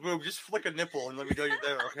jiggle the boob. Just flick a nipple and let me know you're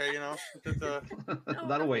there. Okay,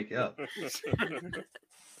 That'll wake you up.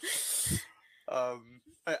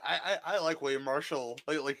 I like William Marshall.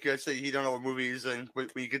 Like you guys say, he don't know what movies, and when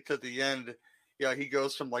you get to the end, he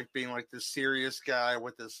goes from like being like this serious guy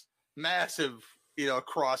with this massive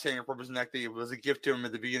cross hanging from his neck that was a gift to him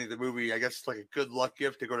at the beginning of the movie. I guess it's like a good luck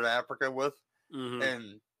gift to go to Africa with,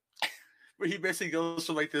 and but he basically goes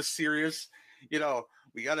from like this serious,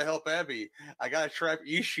 we got to help Abby. I got to trap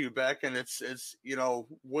Ishu back, and it's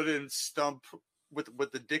wooden stump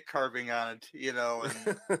with the dick carving on it, and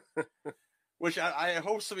which I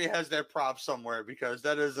hope somebody has that prop somewhere, because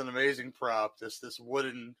that is an amazing prop. This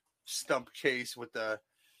wooden stump case with the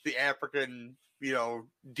African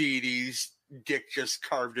deity's dick just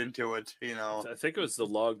carved into it. I think it was the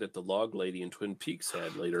log that the log lady in Twin Peaks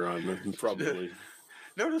had later on, probably.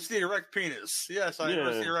 Notice the erect penis. Yes, I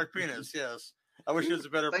noticed the erect penis. Yes, I wish it was a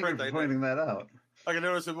better print. Thank you for pointing that out. I can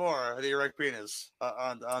notice it more. The erect penis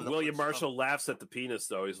on the William Marshall laughs at the penis,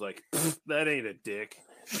 though. He's like, "That ain't a dick."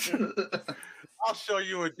 I'll show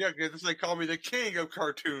you a dick. It's like call me the king of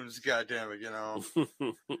cartoons. God damn it,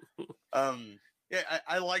 Yeah,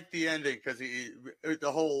 I like the ending because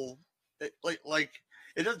the whole like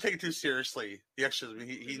it doesn't take it too seriously. The Exorcist.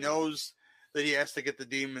 He knows that he has to get the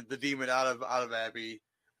demon out of Abby,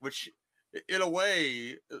 which in a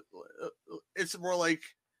way it's more like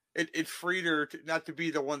it freed her not to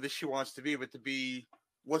be the one that she wants to be, but to be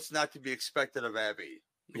what's not to be expected of Abby,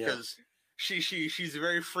 because she's a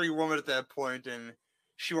very free woman at that point, and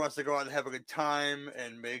she wants to go out and have a good time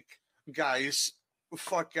and make guys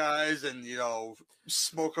fuck guys and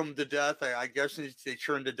smoke them to death. I guess they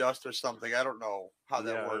turn to dust or something. I don't know how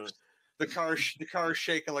that works. The car is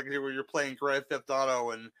shaking like you're playing Grand Theft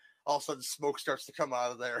Auto, and all of a sudden smoke starts to come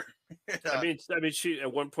out of there. I mean, she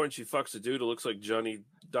at one point she fucks a dude who looks like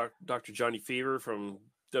Dr. Johnny Fever from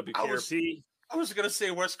WKRP. I was gonna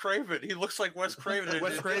say Wes Craven. He looks like Wes Craven.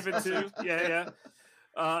 Wes Craven too. Yeah.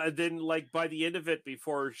 And then, like, by the end of it,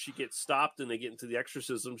 before she gets stopped and they get into the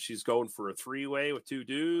exorcism, she's going for a 3-way with 2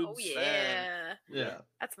 dudes. Oh, yeah. Yeah.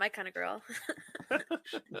 That's my kind of girl.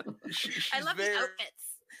 She's I love the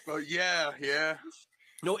outfits. Oh, yeah.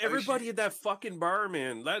 No, everybody in that fucking bar,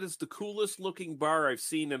 man. That is the coolest looking bar I've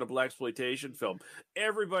seen in a blaxploitation film.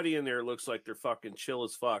 Everybody in there looks like they're fucking chill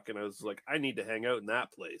as fuck. And I was like, I need to hang out in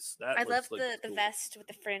that place. I love the vest with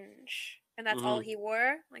the fringe. And that's all he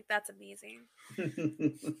wore. Like, that's amazing.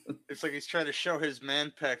 It's like he's trying to show his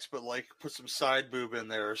man pecs, but like put some side boob in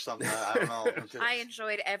there or something. I don't know. I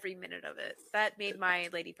enjoyed every minute of it. That made my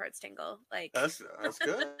lady parts tingle. Like that's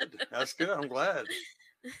good. That's good. I'm glad.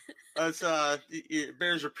 It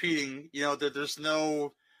bears repeating. That there's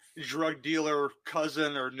no drug dealer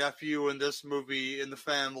cousin or nephew in this movie in the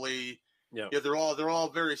family. Yeah, they're all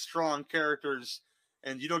very strong characters.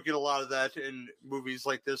 And you don't get a lot of that in movies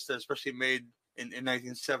like this, that especially made in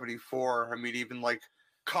 1974. I mean, even like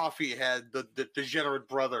Coffee had the degenerate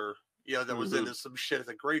brother, that was into some shit. It's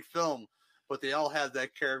a great film, but they all had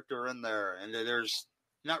that character in there, and there's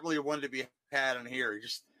not really one to be had in here.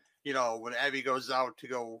 Just when Abby goes out to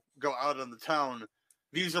go out on the town,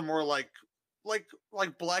 these are more like black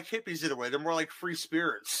hippies in a way. They're more like free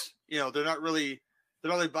spirits, they're not really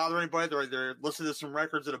bothering anybody. They're listening to some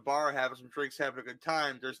records at a bar, having some drinks, having a good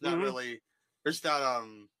time. There's not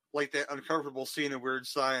like that uncomfortable scene in Weird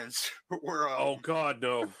Science where oh God,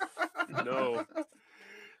 no. No.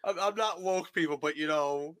 I'm not woke, people, but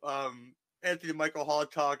Anthony Michael Hall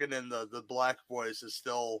talking in the black voice is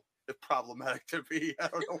still problematic to me. I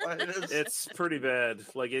don't know why it is. It's pretty bad.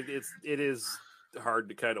 Like it is hard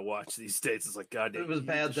to kind of watch these days. It's like, God damn, it was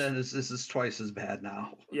bad then. This is twice as bad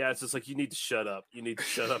now. Yeah, it's just like, you need to shut up. You need to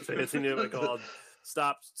shut up, Anthony. Like, oh,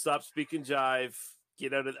 stop speaking jive.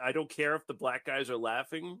 Get out of. I don't care if the black guys are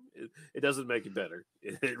laughing. It doesn't make it better.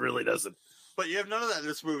 It really doesn't. But you have none of that in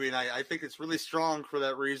this movie, and I think it's really strong for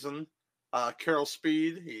that reason. Carol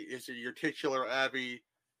Speed is your titular Abby.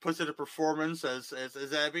 Puts in a performance as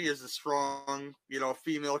Abby is a strong,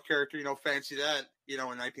 female character. Fancy that, in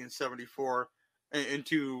 1974,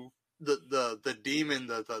 into the demon,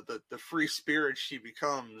 the free spirit she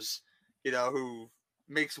becomes, who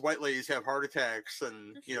makes white ladies have heart attacks,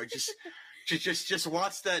 and she just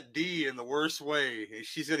wants that D in the worst way.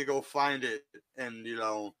 She's gonna go find it, and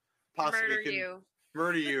possibly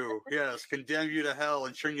murder you, yes, condemn you to hell,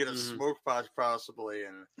 and turn you to smoke pots possibly,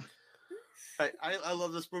 and. I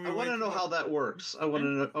love this movie. I want to know how that works. I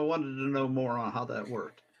wanted to know more on how that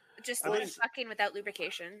worked. Just fucking without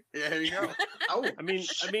lubrication. Yeah, there you go. Oh, I mean,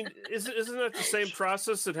 isn't that the same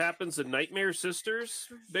process that happens in Nightmare Sisters?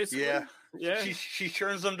 Basically, yeah. She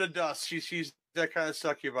turns them to dust. She's that kind of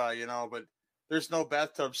succubi, but there's no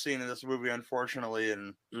bathtub scene in this movie, unfortunately.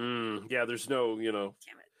 And yeah, there's no, Damn it.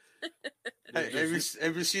 Hey,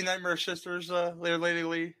 have you seen Nightmare Sisters, Lady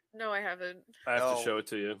Lee? No, I haven't. I have to show it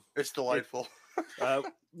to you. It's delightful.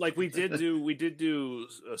 Like we did do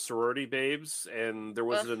sorority babes, and there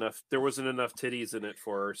wasn't enough titties in it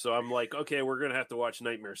for her. So I'm like, okay, we're gonna have to watch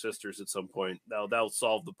Nightmare Sisters at some point. That'll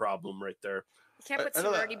solve the problem right there. You can't put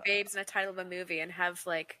sorority babes in a title of a movie and have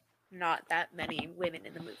not that many women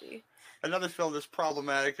in the movie. Another film that's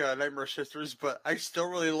problematic, Nightmare Sisters, but I still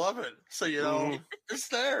really love it. So it's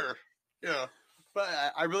there. Yeah, but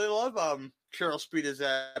I really love Carol Speed as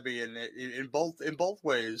Abby, and in both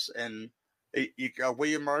ways. And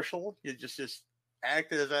William Marshall, you just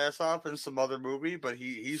acted his ass off in some other movie, but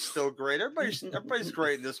he's still great. Everybody's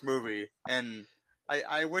great in this movie, and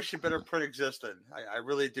I wish a better print existed. I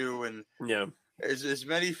really do. And yeah, as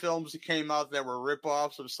many films that came out that were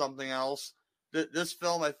ripoffs of something else. This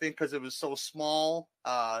film, I think, because it was so small,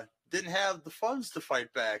 didn't have the funds to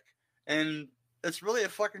fight back, and it's really a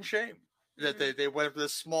fucking shame that they went for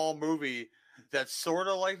this small movie that's sort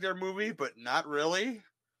of like their movie, but not really.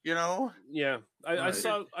 Yeah, I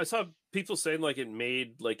saw people saying it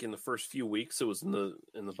made in the first few weeks, it was in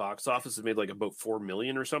the box office, it made about $4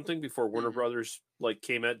 million or something before Warner Brothers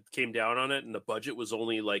came down on it, and the budget was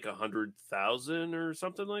only $100,000 or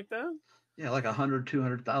something like that. Yeah,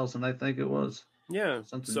 100,000-200,000, I think it was. Yeah,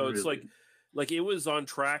 something so really... it's it was on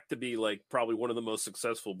track to be probably one of the most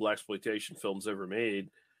successful blaxploitation films ever made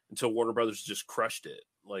until Warner Brothers just crushed it.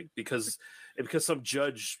 Because some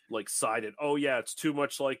judge cited, oh yeah, it's too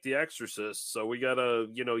much like The Exorcist, so we gotta,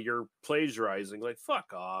 you're plagiarizing.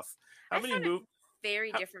 Fuck off.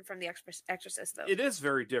 Very different from The Exorcist, though. It is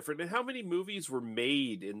very different. And how many movies were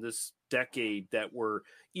made in this decade that were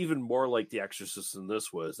even more like The Exorcist than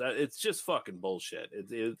this was? It's just fucking bullshit.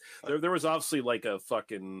 There was obviously a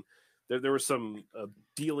fucking... There were some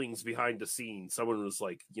dealings behind the scenes. Someone was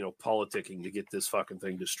politicking to get this fucking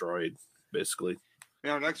thing destroyed, basically.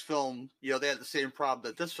 Next film, they had the same problem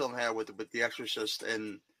that this film had with The Exorcist,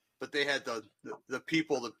 but they had the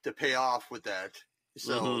people to pay off with that.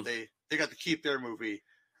 So they got to keep their movie.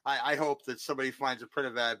 I hope that somebody finds a print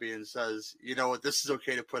of Abby and says, you know what, this is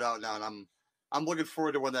okay to put out now, and I'm looking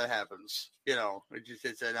forward to when that happens. And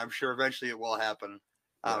I'm sure eventually it will happen.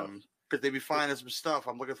 Because they'd be finding some stuff.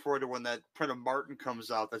 I'm looking forward to when that print of Martin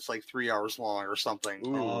comes out. That's 3 hours long or something.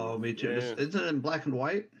 Ooh, oh, me too. Yeah. Isn't it in black and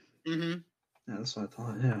white? Mm-hmm. Yeah, that's what I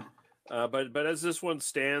thought. Yeah. But as this one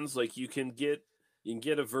stands, you can get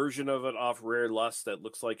a version of it off Rare Lust that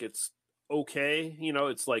looks like it's okay.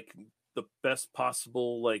 It's the best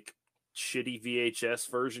possible shitty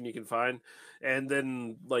VHS version you can find, and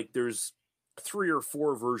then there's 3 or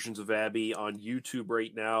 4 versions of Abby on YouTube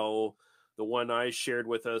right now. The one I shared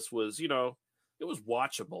with us was, it was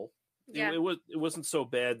watchable. Yeah. It wasn't so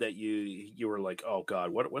bad that you were like, oh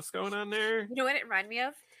God, what's going on there? You know what it reminded me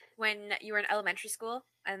of? When you were in elementary school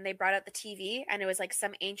and they brought out the TV and it was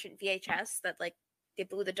some ancient VHS that they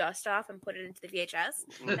blew the dust off and put it into the VHS.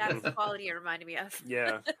 That's the quality it reminded me of.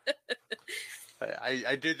 Yeah.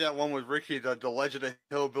 I did that one with Ricky, the Legend of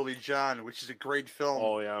Hillbilly John, which is a great film.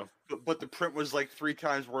 Oh yeah. But the print was like 3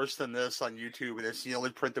 times worse than this on YouTube, and it's the only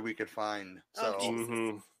print that we could find.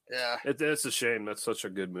 So yeah, it's a shame. That's such a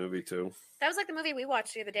good movie too. That was like the movie we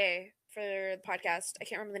watched the other day for the podcast. I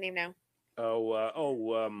can't remember the name now.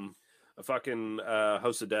 A fucking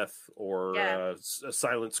House of Death or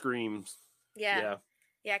Silent Screams. Yeah,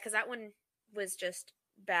 because that one was just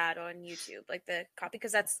bad on YouTube, like the copy,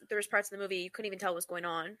 because there was parts of the movie you couldn't even tell what was going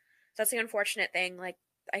on. So that's the unfortunate thing. Like,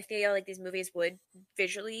 I feel like these movies would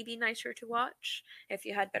visually be nicer to watch if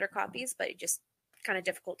you had better copies, but it's just kind of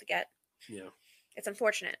difficult to get. Yeah, it's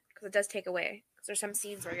unfortunate because it does take away. Because there's some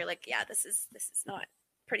scenes where you're like, yeah, this is not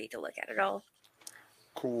pretty to look at all.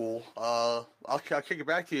 Cool. I'll kick it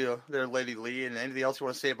back to you there, Lady Lee, and anything else you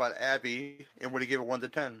want to say about Abby, and would you give it 1 to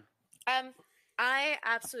 10? I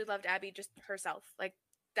absolutely loved Abby, just herself. Like,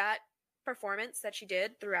 that performance that she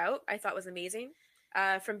did throughout, I thought was amazing.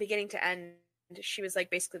 From beginning to end, she was like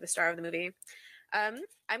basically the star of the movie. I'm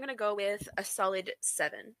gonna go with a solid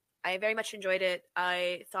 7. I very much enjoyed it.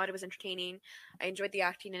 I thought it was entertaining. I enjoyed the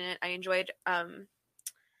acting in it. I enjoyed the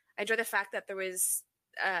fact that there was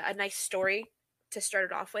a nice story to start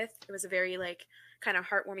it off with. It was a very like kind of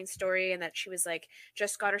heartwarming story, and that she was like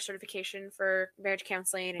just got her certification for marriage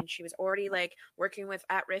counseling, and she was already like working with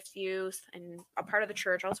at-risk youth and a part of the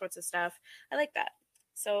church, all sorts of stuff. I like that.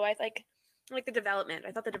 So I like the development.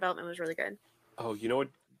 I thought the development was really good. Oh, you know what?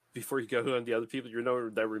 Before you go on the other people, you know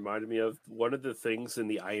that reminded me of one of the things in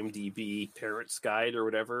the IMDb parents guide or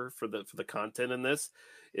whatever for the content in this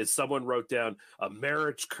is someone wrote down a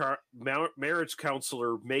marriage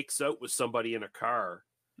counselor makes out with somebody in a car.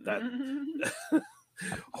 That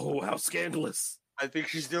oh, how scandalous! I think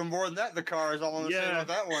she's doing more than that in the car. Is all I'm saying about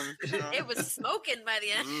that one. It was smoking by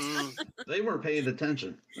the end. They weren't paying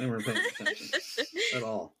attention. They weren't paying attention at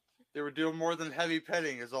all. They were doing more than heavy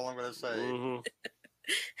petting. Is all I'm going to say. Mm-hmm.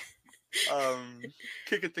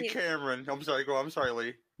 Kick it to Cameron. I'm sorry. Go. I'm sorry,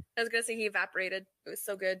 Lee. I was gonna say he evaporated. It was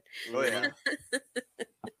so good. Oh yeah.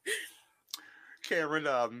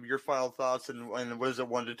 Cameron, your final thoughts and what is it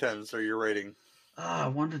 1 to 10? So your rating?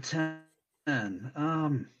 1 to 10.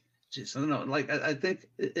 Geez, I don't know. Like I think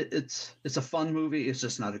it's a fun movie. It's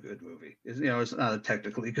just not a good movie. It's not a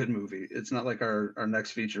technically good movie. It's not like our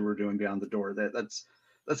next feature we're doing Beyond the Door. That's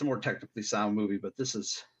a more technically sound movie. But this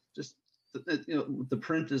is just the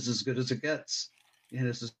print is as good as it gets, and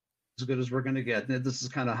it's as good as we're going to get. And this is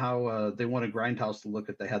kind of how they wanted Grindhouse to look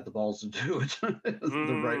if they had the balls to do it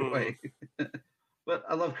the right way. But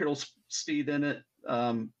I love Carol Speed in it.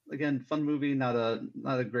 Again, fun movie, not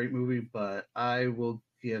a great movie, but I will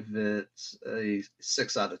give it a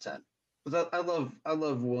 6 out of 10. But I love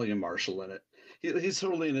William Marshall in it. He's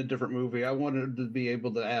totally in a different movie. I wanted to be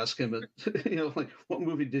able to ask him, like, what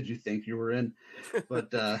movie did you think you were in?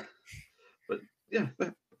 But yeah,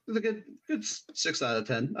 it's a good 6 out of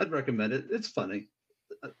 10. I'd recommend it. It's funny.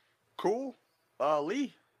 Cool.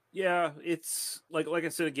 Lee. Yeah, it's like I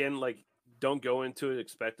said again, like, don't go into it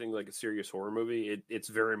expecting like a serious horror movie. It's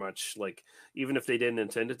very much like, even if they didn't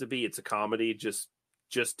intend it to be, it's a comedy just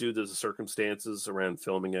due to the circumstances around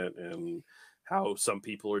filming it and how some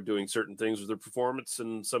people are doing certain things with their performance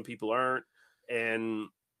and some people aren't. And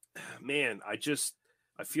man, I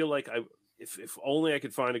feel like if only I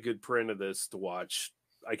could find a good print of this to watch,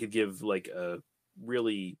 I could give like a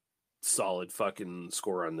really solid fucking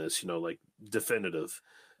score on this, like definitive.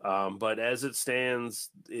 But as it stands,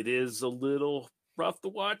 it is a little rough to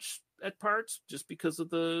watch at parts just because of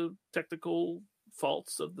the technical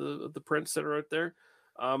faults of the prints that are out there.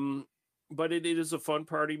 But it is a fun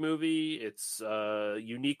party movie. It's a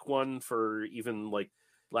unique one for even like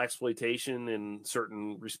blaxploitation in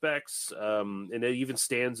certain respects. And it even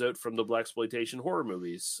stands out from the blaxploitation horror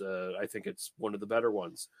movies. I think it's one of the better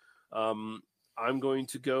ones. I'm going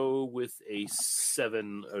to go with a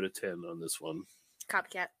 7 out of 10 on this one.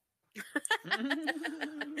 Copycat.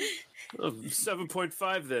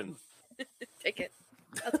 7.5 then. Take it.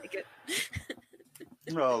 I'll take it.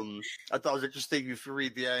 I thought it was interesting if you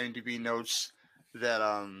read the IMDb notes that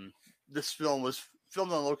this film was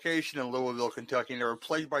filmed on location in Louisville, Kentucky, and they were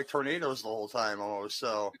plagued by tornadoes the whole time almost.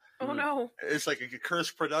 So oh no, it's like a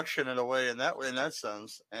cursed production in a way in that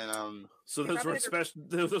sense. And so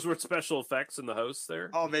those were special effects in the house there.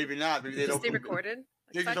 Oh, maybe not. Maybe they recorded.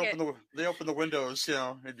 They just opened the windows,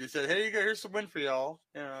 and you said, "Hey, here's some wind for y'all."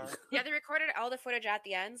 Yeah, they recorded all the footage at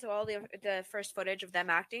the end, so all the first footage of them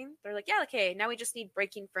acting. They're like, "Yeah, okay, now we just need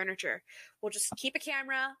breaking furniture. We'll just keep a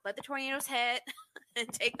camera, let the tornadoes hit,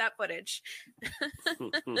 and take that footage."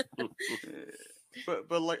 But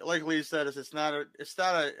but like Lee said, it's not a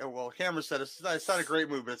well, Cameron said it's not a great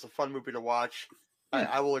movie, but it's a fun movie to watch. Yeah.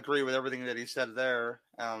 I will agree with everything that he said there.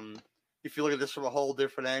 If you look at this from a whole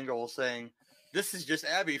different angle, saying this is just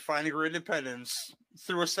Abby finding her independence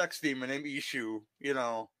through a sex demon named Ishu,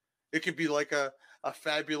 it could be like a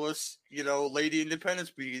fabulous, lady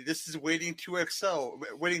independence beauty. This is waiting to exhale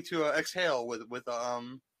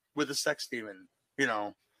with a sex demon,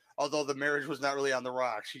 Although the marriage was not really on the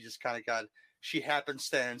rocks, she just kind of she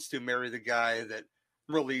happenstance to marry the guy that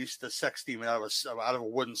released the sex demon out of a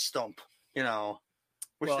wooden stump, Which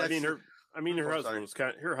well, her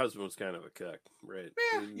husband was kind of a cuck, right?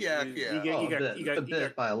 Yeah. A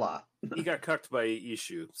bit by a lot. He got cucked by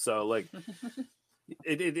Ishu, so like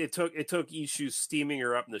it took Ishu steaming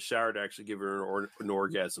her up in the shower to actually give her an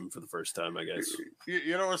orgasm for the first time, I guess.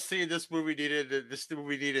 What scene this movie needed? This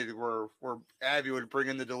movie needed where Abby would bring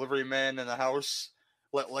in the delivery man in the house,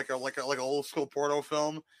 like a old school porno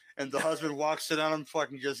film, and the husband walks in on him,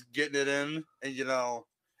 fucking just getting it in, and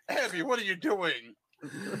Abby, what are you doing?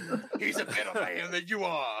 He's a better man than you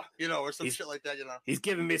are, or some shit like that, He's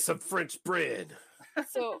giving me some French bread.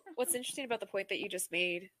 So what's interesting about the point that you just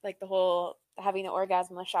made, like the whole having the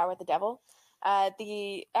orgasm in the shower with the devil,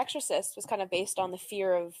 the Exorcist was kind of based on the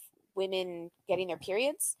fear of women getting their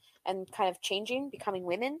periods and kind of becoming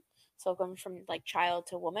women. So going from like child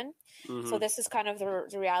to woman. Mm-hmm. So this is kind of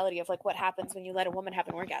the reality of like what happens when you let a woman have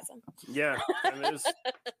an orgasm. Yeah, it is.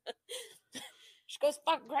 She goes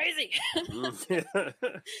fucking crazy.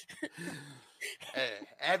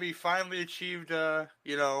 Abby finally achieved, her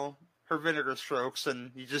vinegar strokes,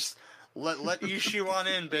 and you just let Ishu on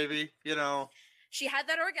in, baby. She had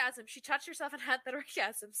that orgasm. She touched herself and had that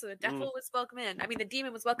orgasm. So the devil was welcome in. I mean, the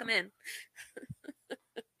demon was welcome in.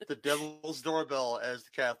 The devil's doorbell, as the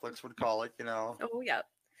Catholics would call it. Oh yeah.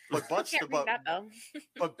 But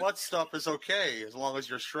but butt stuff is okay as long as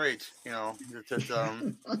you're straight. Oh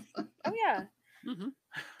yeah. Mm-hmm.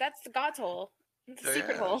 That's the God's hole. It's the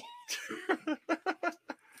secret hole.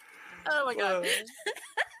 Oh my god.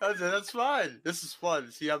 That's fine. This is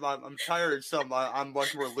fun. See, I'm tired, so I'm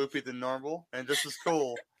much more loopy than normal, and this is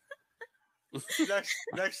cool.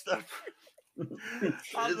 Next up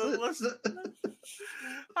on the list,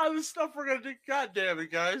 on the stuff we're gonna do. God damn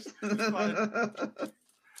it, guys! It's fine.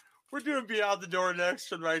 We're doing Beyond the Door next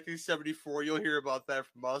from 1974. You'll hear about that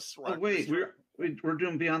from us. Oh, wait, we're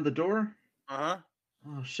doing Beyond the Door? Uh-huh.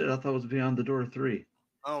 Oh shit! I thought it was Beyond the Door 3.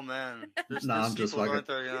 Oh man, I'm just fucking.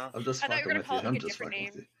 I'm just fucking with you. I'm just fucking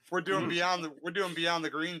with you. We're doing Beyond the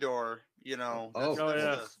Green Door. Oh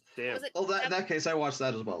yeah. Damn. In that case, I watched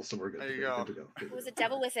that as well, so we're good. There you go. Good to go. Was it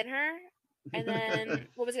Devil Within Her? And then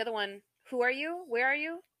what was the other one? Who Are You? Where Are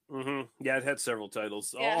You? Mm-hmm. Yeah, it had several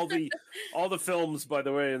titles. Yeah. All the films, by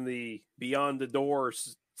the way, in the Beyond the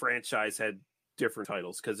Doors franchise had different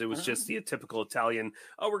titles because it was just the typical Italian.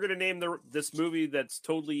 Oh, we're going to name this movie that's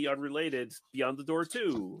totally unrelated Beyond the Door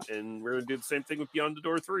 2, and we're going to do the same thing with Beyond the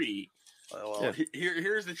Door 3. Well,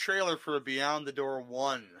 here's the trailer for Beyond the Door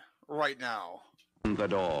 1 right now. The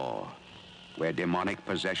door, where demonic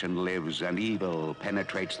possession lives and evil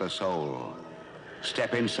penetrates the soul.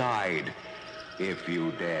 Step inside, if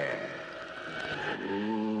you dare.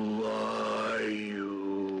 Who are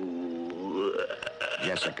you?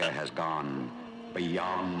 Jessica has gone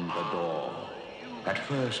beyond the door. At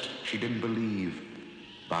first, she didn't believe,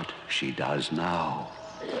 but she does now.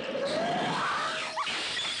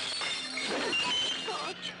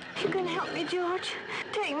 George, you can help me, George.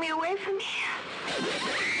 Take me away from here.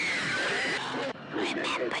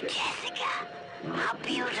 Remember, Jessica, how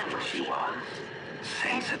beautiful she was.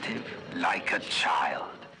 Sensitive, like a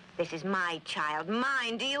child. This is my child,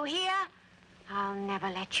 mine, do you hear? I'll never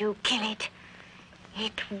let you kill it.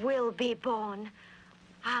 It will be born.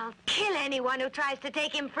 I'll kill anyone who tries to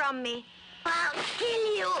take him from me. I'll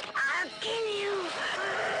kill you. I'll kill you.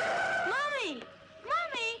 Mommy!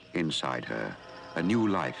 Mommy! Inside her, a new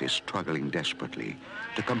life is struggling desperately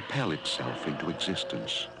to compel itself into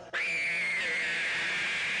existence.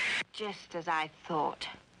 Just as I thought.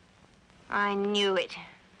 I knew it.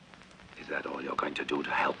 Is that all you're going to do to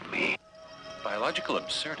help me? Biological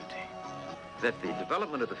absurdity. That the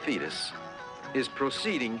development of the fetus is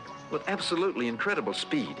proceeding with absolutely incredible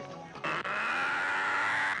speed.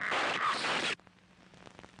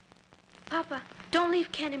 Papa, don't leave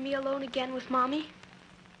Ken and me alone again with Mommy.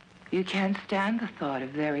 You can't stand the thought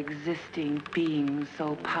of there existing beings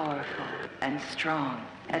so powerful and strong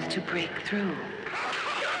as to break through.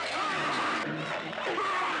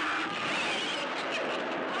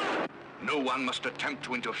 No one must attempt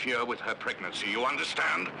to interfere with her pregnancy, you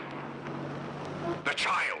understand? The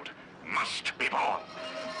child must be born.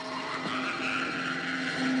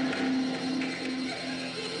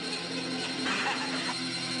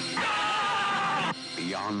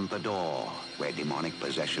 the door, where demonic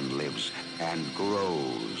possession lives and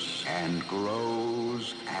grows and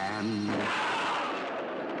grows and...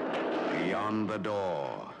 Beyond the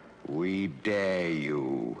door, we dare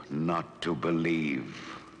you not to believe.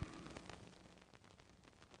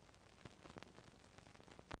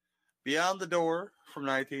 Beyond the Door from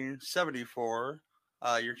 1974.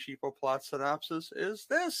 Your cheapo plot synopsis is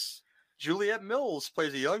this. Juliette Mills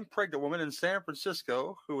plays a young pregnant woman in San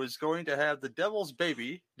Francisco who is going to have the devil's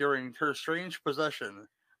baby during her strange possession.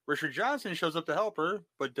 Richard Johnson shows up to help her,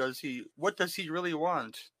 but what does he really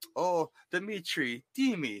want? Oh, Dimitri,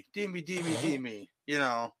 Dimi. You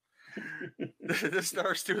know. This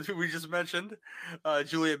stars two who we just mentioned.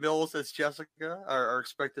 Juliette Mills as Jessica, our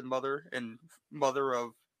expected mother, and mother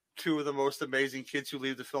of two of the most amazing kids who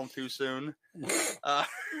leave the film too soon.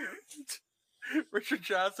 Richard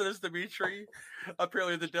Johnson as Dimitri,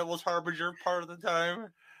 apparently the devil's harbinger part of the time.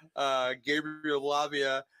 Gabriel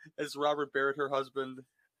Lavia as Robert Barrett, her husband.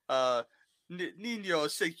 Nino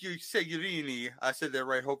Segurini, I said that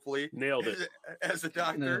right, hopefully. Nailed it. As a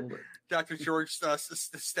doctor, Dr. George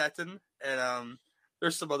Stetton. And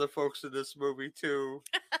there's some other folks in this movie, too.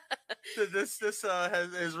 This is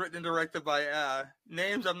written and directed by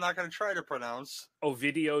names I'm not going to try to pronounce.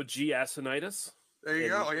 Ovidio G. Asinitis. There you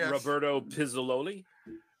go, yes. Roberto Pizzololi.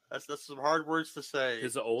 That's some hard words to say.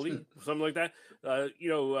 Pizzoli, something like that.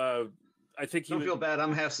 I think Don't feel bad.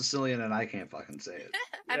 I'm half Sicilian and I can't fucking say it.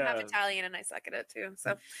 I'm half Italian and I suck at it too.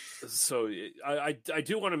 So I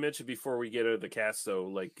do want to mention before we get into the cast though,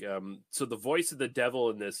 like so the voice of the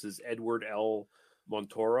devil in this is Edward L.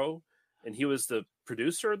 Montoro, and he was the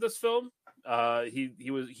producer of this film.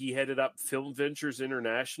 He headed up Film Ventures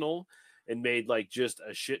International and made like just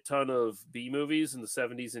a shit ton of B movies in the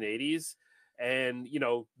 70s and 80s. And, you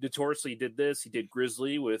know, notoriously did this. He did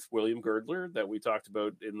Grizzly with William Girdler that we talked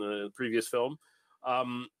about in the previous film.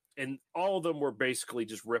 And all of them were basically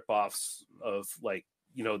just ripoffs of, like,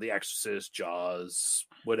 you know, The Exorcist, Jaws,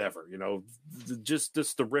 whatever, you know, just the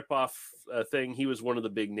ripoff thing. He was one of the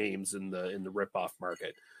big names in the ripoff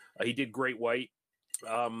market. He did Great White.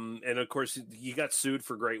 And of course he got sued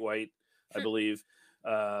for Great White, I believe.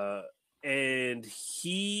 And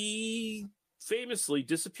he famously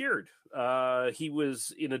disappeared. He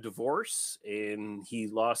was in a divorce and he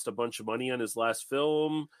lost a bunch of money on his last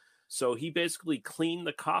film. So he basically cleaned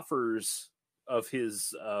the coffers of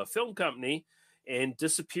his film company and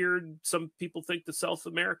disappeared. Some people think to South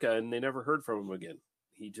America, and they never heard from him again.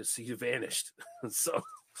 He vanished. So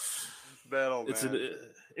it's an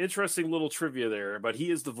interesting little trivia there, but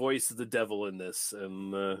he is the voice of the devil in this.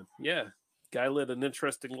 And guy led an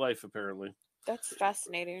interesting life, apparently. That's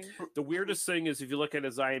fascinating. The weirdest thing is if you look at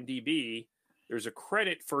his IMDb, there's a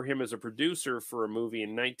credit for him as a producer for a movie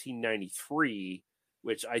in 1993,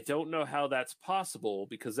 which I don't know how that's possible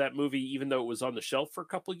because that movie, even though it was on the shelf for a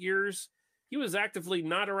couple of years, he was actively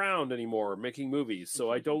not around anymore making movies.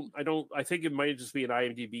 So I think it might just be an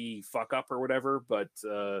IMDb fuck up or whatever, but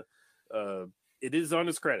it is on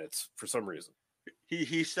his credits for some reason.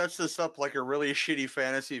 He sets this up like a really shitty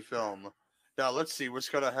fantasy film. Now let's see what's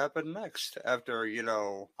going to happen next after, you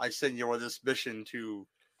know, I send you on this mission to,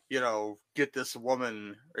 you know, get this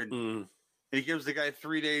woman. And he gives the guy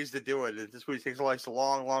 3 days to do it. This movie takes like a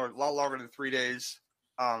lot longer than 3 days.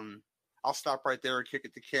 I'll stop right there and kick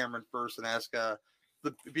it to Cameron first and ask,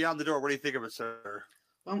 Beyond the Door, what do you think of it, sir?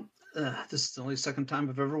 Well, this is the only second time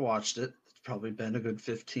I've ever watched it. It's probably been a good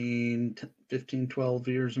 15, 12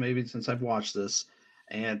 years maybe since I've watched this.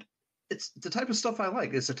 And it's the type of stuff I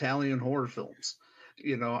like. It's Italian horror films.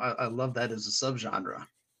 You know, I love that as a subgenre.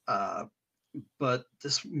 But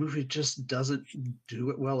this movie just doesn't do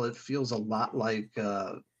it well. It feels a lot like,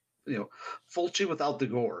 you know, Fulci without the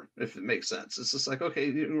gore, if it makes sense. It's just like,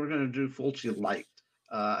 okay, we're going to do Fulci light.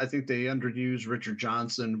 I think they underused Richard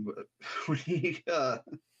Johnson when he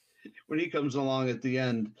comes along at the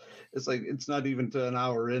end. It's like it's not even to an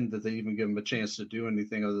hour in that they even give him a chance to do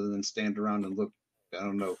anything other than stand around and look, I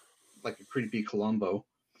don't know, like a creepy Columbo.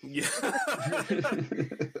 Yeah.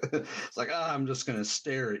 It's like, I'm just going to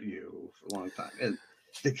stare at you for a long time. And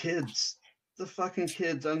the fucking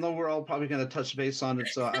kids, I know we're all probably going to touch base on it,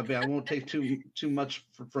 so I won't take too much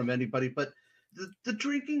from anybody, but the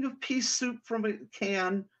drinking of pea soup from a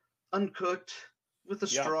can, uncooked, with a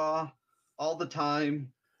straw, all the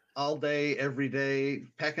time, all day, every day,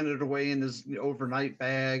 packing it away in his overnight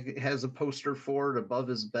bag, has a poster for it above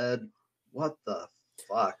his bed. What the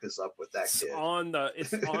fuck is up with that kid?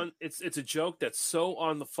 It's a joke that's so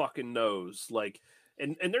on the fucking nose, like,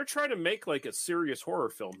 and they're trying to make like a serious horror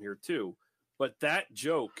film here too, but that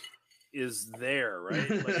joke is there, right?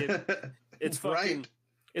 Like it's fucking. Right.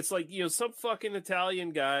 It's like, some fucking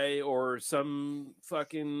Italian guy or some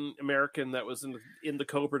fucking American that was in the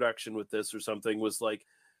co-production with this or something was like,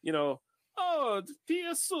 oh, the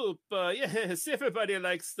pea soup. Yes, everybody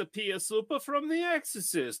likes the pea soup from The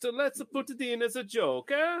Exorcist. And let's put it in as a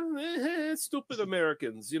joke. Stupid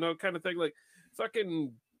Americans, kind of thing. Like,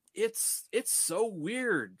 fucking, it's so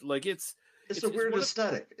weird. Like, it's a weird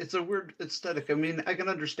aesthetic. It's a weird aesthetic. I mean, I can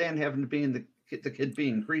understand having to be the kid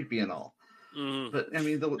being creepy and all. Mm. But I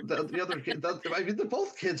mean, the other kid,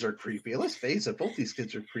 both kids are creepy. Let's face it, both these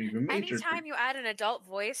kids are creepy. Anytime you add an adult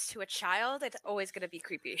voice to a child, it's always going to be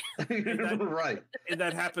creepy. Right. And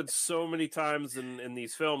that happens so many times in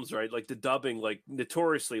these films, right? Like the dubbing, like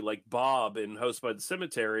notoriously, like Bob in House by the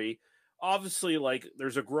Cemetery. Obviously, like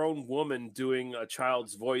there's a grown woman doing a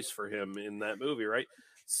child's voice for him in that movie, right?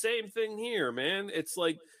 Same thing here, man. It's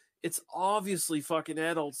like, it's obviously fucking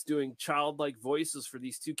adults doing childlike voices for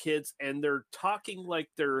these two kids, and they're talking like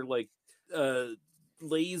they're like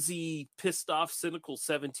lazy, pissed off, cynical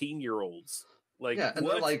 17-year-olds. Like, yeah, and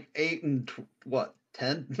they're like 8 and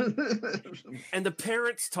 10, and the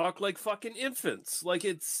parents talk like fucking infants. Like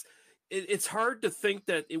it's hard to think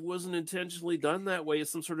that it wasn't intentionally done that way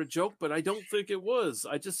as some sort of joke, but I don't think it was.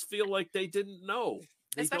 I just feel like they didn't know.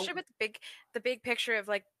 Especially with the big picture of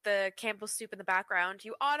like the Campbell's soup in the background,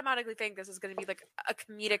 you automatically think this is going to be like a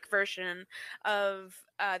comedic version of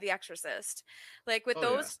The Exorcist, like with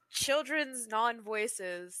those children's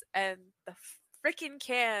non-voices and the freaking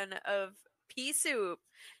can of pea soup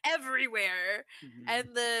everywhere, and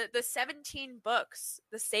the 17 books,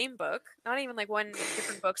 the same book, not even like one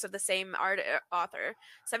different books of the same author,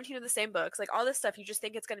 17 of the same books, like all this stuff, you just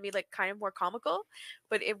think it's going to be like kind of more comical,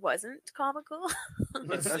 but it wasn't comical.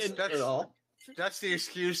 That's the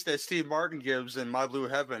excuse that Steve Martin gives in My Blue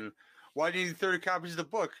Heaven. Why do you need 30 copies of the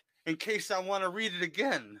book? In case I want to read it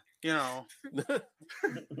again,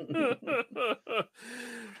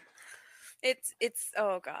 It's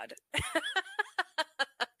oh god.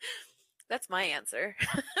 That's my answer.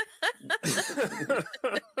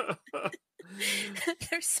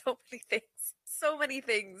 There's so many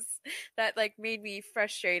things that like made me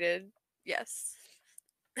frustrated. Yes.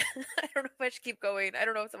 I don't know if I should keep going. I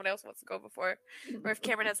don't know if someone else wants to go before, or if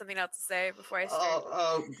Cameron has something else to say before I start.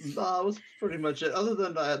 No, that was pretty much it. Other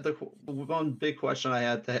than the one big question I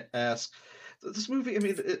had to ask, this movie, I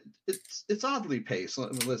mean, it's oddly paced.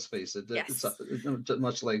 Let's face it. Yes. It's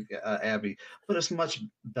much like Abby, but it's much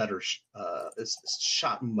better. It's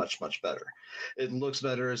shot much better. It looks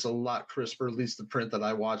better. It's a lot crisper. At least the print that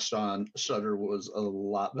I watched on Shudder was a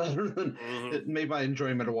lot better than. It made my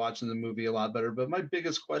enjoyment of watching the movie a lot better. But my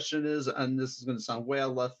biggest question is, and this is going to sound way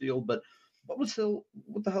out of left field, but what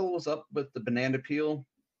the hell was up with the banana peel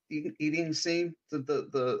eating scene?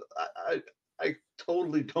 I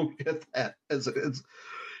totally don't get that. As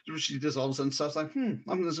she just all of a sudden stuff's like,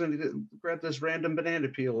 I'm just going to grab this random banana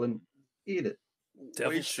peel and eat it.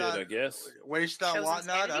 Devil shit, I guess. Waste on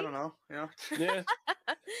whatnot. I don't know. Yeah.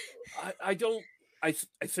 I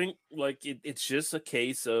think like it's just a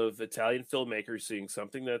case of Italian filmmakers seeing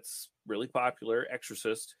something that's really popular,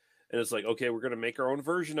 Exorcist, and it's like, okay, we're going to make our own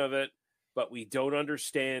version of it, but we don't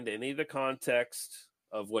understand any of the context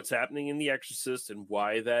of what's happening in The Exorcist and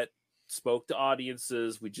why that spoke to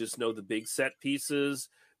audiences. We just know the big set pieces.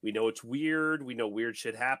 We know it's weird. We know weird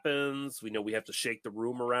shit happens. We know we have to shake the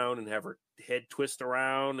room around and have her head twist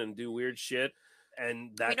around and do weird shit.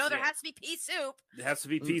 And that's, we know there has to be pea soup. There has to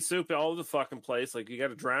be pea soup all over the fucking place. Like, you got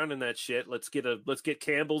to drown in that shit. Let's get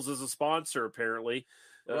Campbell's as a sponsor, apparently.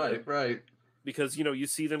 Right. Because, you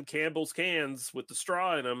see them Campbell's cans with the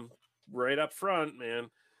straw in them right up front, man.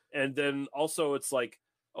 And then also it's like,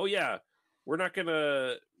 oh yeah, we're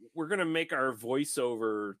gonna make our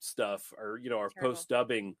voiceover stuff, or our post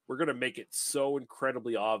dubbing, we're gonna make it so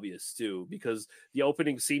incredibly obvious too, because the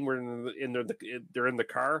opening scene where they're in the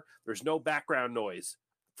car, there's no background noise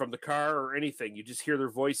from the car or anything. You just hear their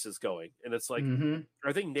voices going, and it's like,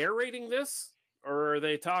 are they narrating this or are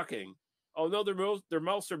they talking? Oh no, their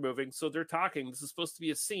mouths are moving, so they're talking. This is supposed to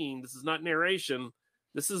be a scene. This is not narration.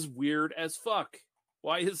 This is weird as fuck.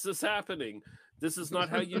 Why is this happening? This is not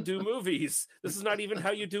how you do movies. This is not even how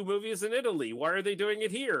you do movies in Italy. Why are they doing it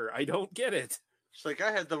here? I don't get it. It's like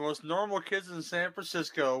I had the most normal kids in San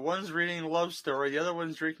Francisco. One's reading a love story. The other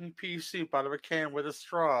one's drinking pea soup out of a can with a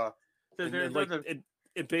straw. It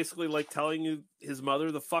basically like telling you his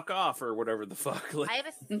mother the fuck off or whatever the fuck. Like, I have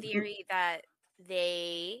a theory that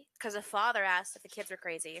because the father asked if the kids were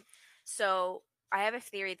crazy. So I have a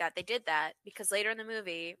theory that they did that because later in the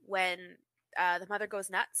movie, when the mother goes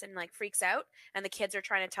nuts and like freaks out and the kids are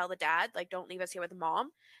trying to tell the dad, like, don't leave us here with the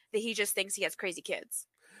mom, that he just thinks he has crazy kids.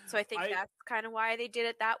 So I think that's kind of why they did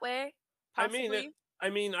it that way. Possibly.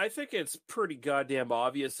 I think it's pretty goddamn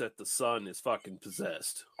obvious that the son is fucking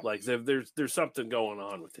possessed. Like there's something going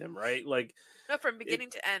on with him, right? Like from beginning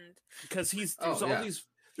to end. Because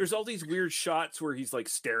there's all these weird shots where he's like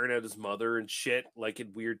staring at his mother and shit, like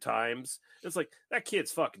in weird times. It's like that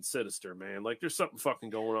kid's fucking sinister, man. Like there's something fucking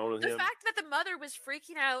going on with him. The fact that the mother was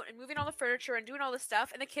freaking out and moving all the furniture and doing all this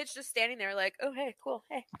stuff, and the kid's just standing there like, "Oh hey, cool,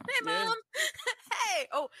 hey, mom, hey,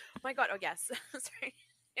 oh my god, oh yes, sorry."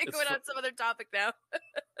 Going on some other topic now.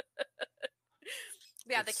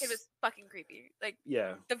 Yeah, the kid was fucking creepy. Like,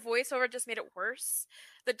 yeah, the voiceover just made it worse.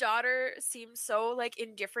 The daughter seemed so like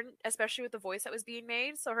indifferent, especially with the voice that was being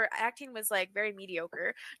made. So her acting was like very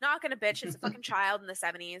mediocre. Not gonna bitch, it's a fucking child in the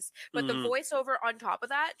 70s. But the voiceover on top of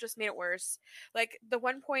that just made it worse. Like the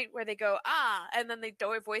one point where they go and then they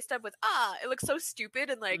do a voice dub with it looks so stupid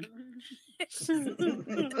and like it's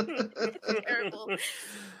terrible.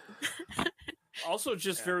 Also,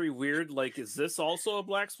 just very weird. Like, is this also a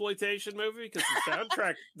blaxploitation movie? Because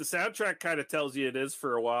the soundtrack kind of tells you it is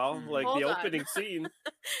for a while. Like the opening scene.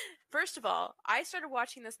 First of all, I started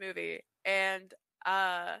watching this movie, and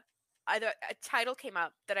a title came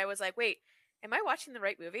up that I was like, "Wait, am I watching the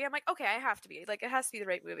right movie?" I'm like, "Okay, I have to be. Like, it has to be the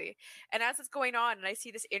right movie." And as it's going on, and I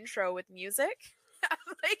see this intro with music,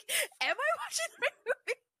 I'm like, "Am I watching the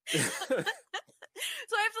right movie?"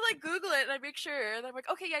 So I have to like Google it and I make sure, and I'm like,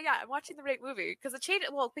 okay, yeah, I'm watching the right movie because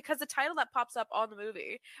because the title that pops up on the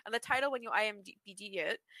movie and the title when you IMDb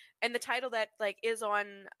it and the title that like is on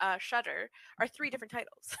Shudder are 3 different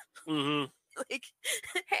titles. Mm-hmm. Like,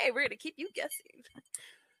 hey, we're gonna keep you guessing.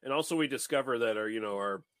 And also, we discover that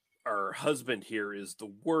our husband here is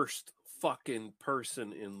the worst fucking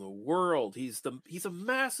person in the world. He's a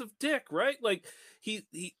massive dick, right? Like he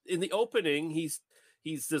in the opening, he's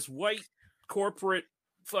this white corporate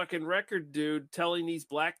fucking record dude telling these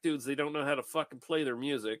black dudes they don't know how to fucking play their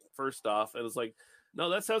music, first off. And it's like, no,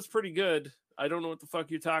 that sounds pretty good. I don't know what the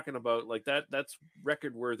fuck you're talking about. Like that's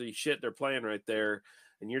record worthy shit they're playing right there.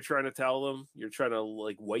 And you're trying to tell them, you're trying to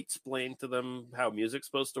like white-splain to them how music's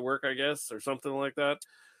supposed to work, I guess, or something like that.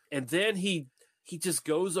 And then he just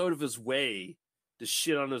goes out of his way to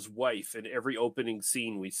shit on his wife in every opening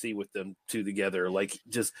scene we see with them two together. Like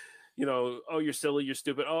just, oh, you're silly, you're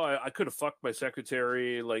stupid. Oh, I could have fucked my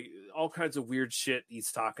secretary. Like all kinds of weird shit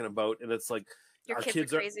he's talking about. And it's like, our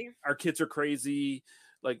kids are crazy. Our kids are crazy.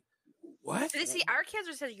 Like, what? Did he say our kids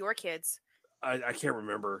or said your kids? I can't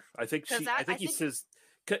remember. I think he says,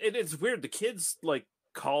 it's weird. The kids like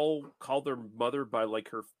call their mother by like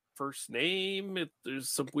her first name. There's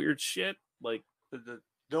some weird shit. Like the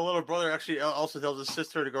little brother actually also tells his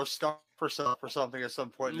sister to go stuff herself or something at some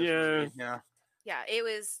point. In this movie. Yeah, it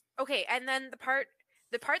was okay. And then the part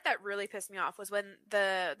that really pissed me off was when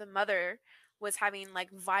the mother was having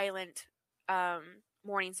like violent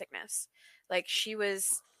morning sickness. Like she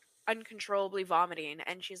was uncontrollably vomiting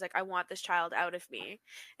and she's like, I want this child out of me.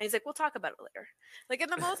 And he's like, we'll talk about it later. Like in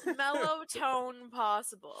the most mellow tone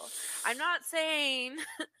possible. I'm not saying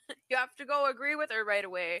you have to go agree with her right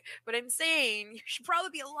away, but I'm saying you should probably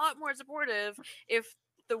be a lot more supportive if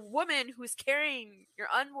the woman who's carrying your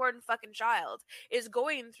unborn fucking child is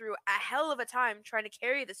going through a hell of a time trying to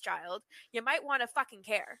carry this child. You might want to fucking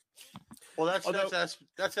care. Well,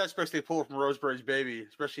 that's aspects they pull from Rosemary's Baby,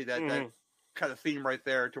 especially that kind of theme right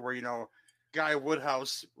there, to where Guy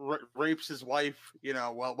Woodhouse rapes his wife,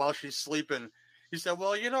 while she's sleeping. He said,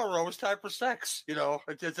 "Well, Rose, time for sex."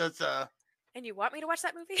 It's And you want me to watch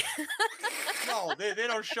that movie? No, they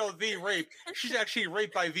don't show the rape. She's actually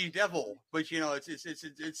raped by the devil, but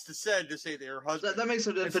it's said to say that her husband. That makes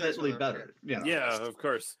it infinitely better. Yeah, of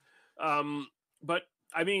course. But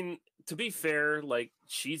I mean, to be fair, like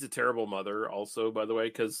she's a terrible mother, also, by the way,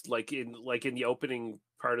 because like in the opening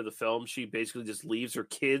part of the film, she basically just leaves her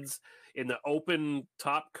kids in the open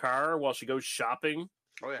top car while she goes shopping.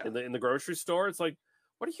 Oh yeah, in the grocery store. It's like,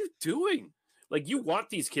 what are you doing? Like, you want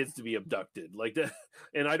these kids to be abducted, like that,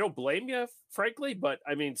 and I don't blame you, frankly. But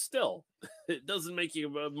I mean, still, it doesn't make you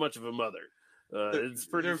much of a mother. It's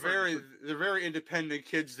pretty. They're very independent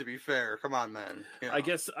kids, to be fair. Come on, man. I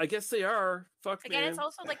guess they are. Fuck again. Man. It's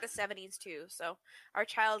also like the 70s too, so our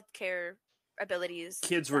child care abilities.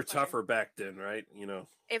 Kids were tougher back then, right?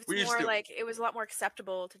 It's more like it was a lot more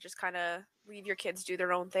acceptable to just kind of leave your kids do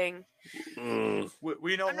their own thing.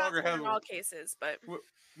 We no longer have in all cases, but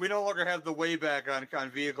we no longer have the way back on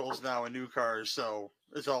vehicles now in new cars. So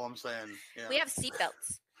that's all I'm saying. We have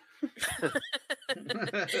seatbelts.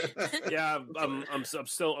 Yeah, I'm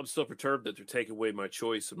still perturbed that they're taking away my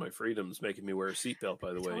choice and my freedoms, making me wear a seatbelt.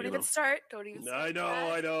 By the way, Don't even start. Don't even. I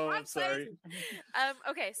know. I'm sorry.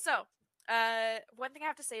 Okay, so One thing I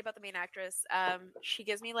have to say about the main actress, she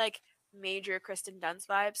gives me like major Kristen Dunst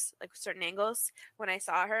vibes, like certain angles. When I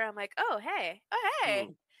saw her, I'm like, oh hey,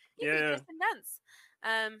 you could be Kristen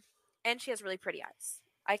Dunst. And she has really pretty eyes.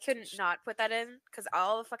 I couldn't not put that in because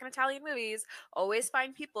all the fucking Italian movies always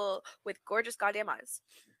find people with gorgeous goddamn eyes.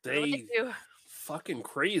 They fucking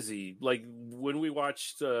crazy. Like when we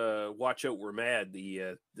watched Watch Out We're Mad,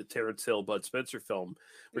 the Terrence Hill Bud Spencer film,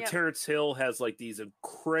 where Terrence Hill has like these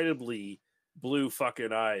incredibly blue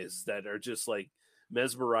fucking eyes that are just like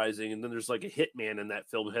mesmerizing, and then there's like a hitman in that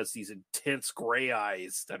film who has these intense gray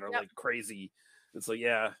eyes that are like crazy. It's like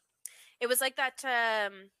it was like that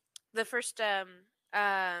the first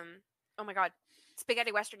oh my god,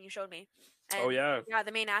 spaghetti western you showed me. And,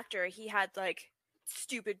 the main actor, he had like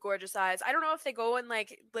stupid gorgeous eyes. I don't know if they go and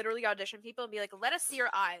like literally audition people and be like, let us see your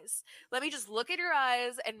eyes, let me just look at your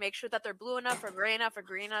eyes and make sure that they're blue enough or gray enough or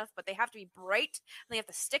green enough, but they have to be bright and they have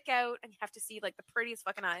to stick out and you have to see like the prettiest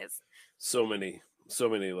fucking eyes. So many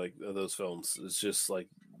like of those films. It's just like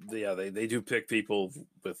they do pick people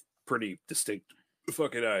with pretty distinct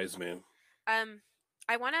fucking eyes, man.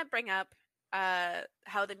 I want to bring up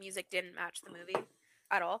how the music didn't match the movie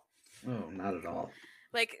at all. Oh, not at all.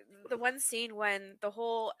 Like the one scene when the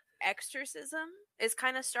whole exorcism is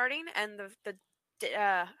kind of starting and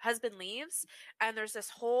the husband leaves and there's this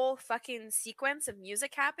whole fucking sequence of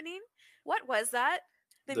music happening. What was that?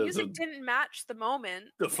 The music didn't match the moment.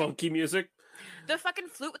 The funky music? The fucking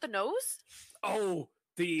flute with the nose? Oh,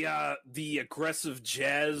 the aggressive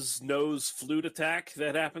jazz nose flute attack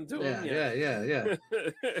that happened to him. Yeah.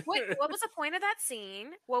 What was the point of that scene?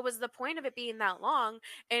 What was the point of it being that long?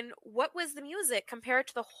 And what was the music compared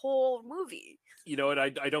to the whole movie? You know what? I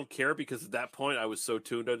don't care because at that point I was so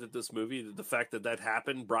tuned into this movie that the fact that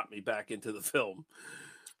happened brought me back into the film.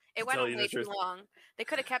 It went on way too long. They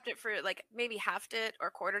could have kept it for like maybe halved it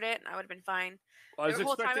or quartered it, and I would have been fine. The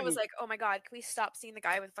whole time I was like, "Oh my god, can we stop seeing the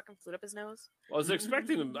guy with fucking flute up his nose?" I was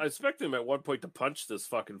expecting him. I expected him at one point to punch this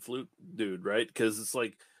fucking flute dude, right? Because it's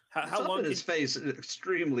like how long? Up in his face,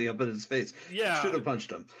 extremely up in his face. Yeah, should have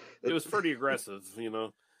punched him. It was pretty aggressive,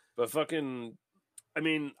 But fucking. I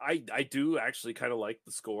mean, I do actually kind of like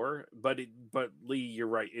the score, but Lee, you're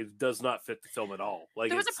right. It does not fit the film at all. Like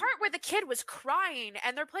there was a part where the kid was crying,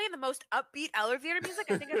 and they're playing the most upbeat elevator music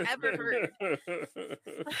I think I've ever heard. Like,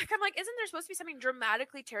 I'm like, isn't there supposed to be something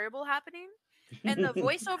dramatically terrible happening? And the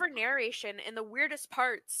voiceover narration in the weirdest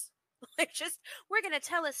parts, like just we're gonna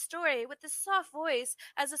tell a story with this soft voice,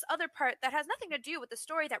 as this other part that has nothing to do with the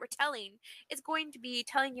story that we're telling is going to be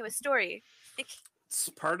telling you a story. It's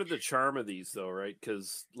part of the charm of these, though, right?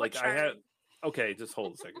 Because, like, I had. Okay, just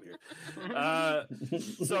hold a second here.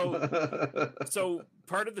 So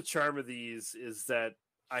part of the charm of these is that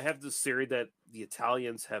I have this theory that the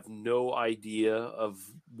Italians have no idea of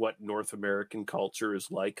what North American culture is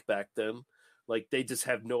like back then. Like, they just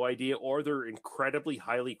have no idea, or they're incredibly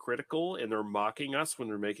highly critical and they're mocking us when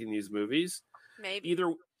they're making these movies. Maybe.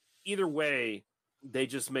 Either way, they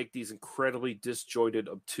just make these incredibly disjointed,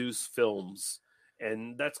 obtuse films.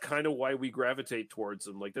 And that's kind of why we gravitate towards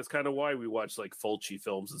them. Like, that's kind of why we watch, like, Fulci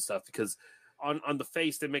films and stuff. Because on the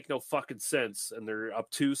face, they make no fucking sense. And they're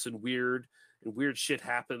obtuse and weird shit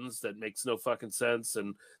happens that makes no fucking sense.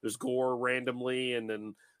 And there's gore randomly. And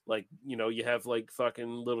then, like, you have, like,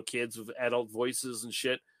 fucking little kids with adult voices and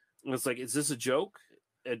shit. And it's like, is this a joke?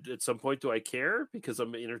 At some point, do I care? Because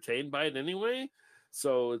I'm entertained by it anyway.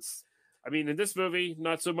 So it's... I mean, in this movie,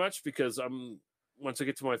 not so much. Because once I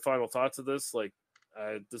get to my final thoughts of this, like,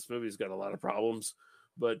 this movie's got a lot of problems,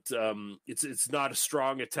 but it's not a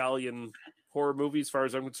strong Italian horror movie as far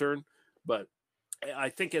as I'm concerned. But I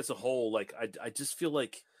think as a whole, like I just feel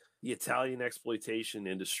like the Italian exploitation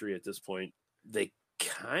industry at this point, they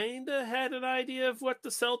kind of had an idea of what to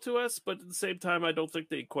sell to us, but at the same time, I don't think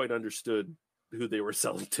they quite understood who they were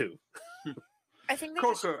selling to. I think they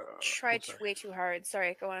just tried way too hard.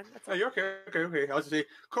 Sorry, go on. Oh, you're okay. I was going to say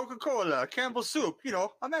Coca-Cola, Campbell's Soup,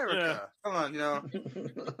 America. Yeah. Come on,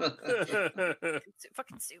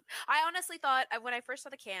 Fucking soup. I honestly thought, when I first saw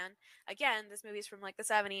the can, again, this movie's from like the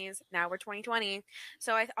 70s. Now we're 2020.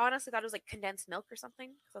 So I honestly thought it was like condensed milk or something.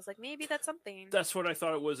 So I was like, maybe that's something. That's what I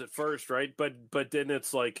thought it was at first, right? But then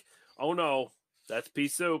it's like, oh no, that's pea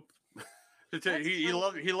soup. He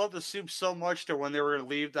loved the soup so much that when they were going to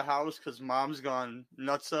leave the house because mom's gone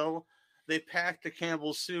nutso, they packed the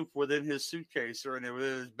Campbell's soup within his suitcase or within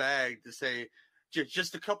his bag to say,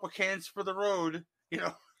 just a couple cans for the road,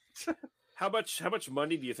 How much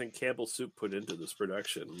money do you think Campbell's Soup put into this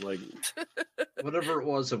production? Like, whatever it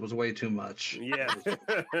was way too much. Yeah.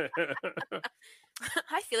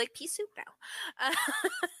 I feel like pea soup now.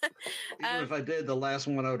 Even if I did, the last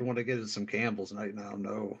one I would want to get is some Campbell's right now.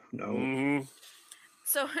 No. Mhm.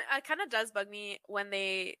 So it kind of does bug me when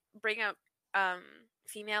they bring up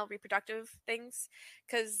female reproductive things,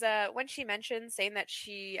 because when she mentioned saying that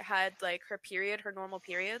she had like her normal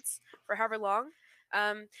periods for however long,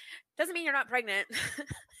 doesn't mean you're not pregnant.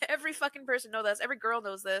 Every fucking person knows this. Every girl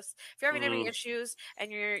knows this. If you're having any issues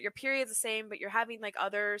and your period's the same, but you're having like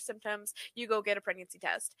other symptoms, you go get a pregnancy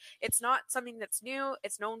test. It's not something that's new.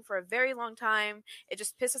 It's known for a very long time. It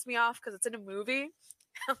just pisses me off because it's in a movie.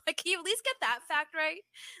 Like, can you at least get that fact right?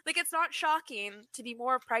 Like, it's not shocking to be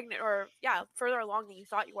more pregnant or, further along than you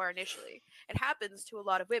thought you are initially. It happens to a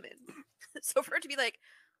lot of women. So for it to be like,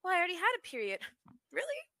 well, I already had a period. Really?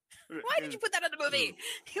 Why did you put that in the movie?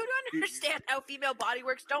 You don't understand how female body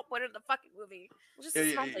works. Don't put it in the fucking movie. Just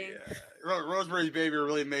something. Rosemary's Baby will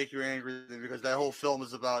really make you angry because that whole film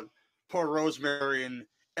is about poor Rosemary and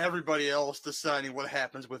everybody else deciding what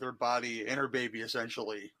happens with her body and her baby,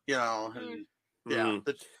 essentially. You know, and their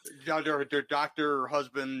doctor, her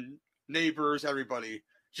husband, neighbors, everybody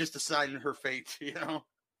just deciding her fate. You know.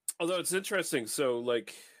 Although it's interesting, so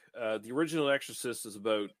like the original Exorcist is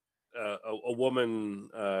about a woman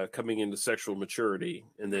coming into sexual maturity,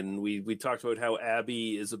 and then we talked about how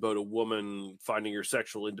Abby is about a woman finding her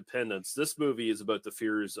sexual independence. This movie is about the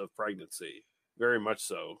fears of pregnancy, very much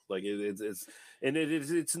so. Like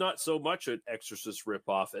it's not so much an Exorcist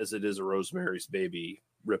ripoff as it is a Rosemary's Baby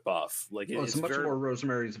ripoff. Like it's much more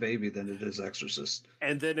Rosemary's Baby than it is Exorcist,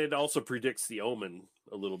 and then it also predicts The Omen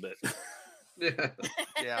a little bit.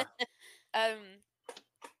 Yeah.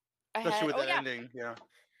 Especially with that ending, yeah.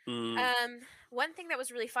 One thing that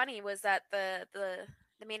was really funny was that the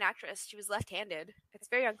main actress, she was left-handed. It's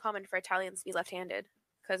very uncommon for Italians to be left-handed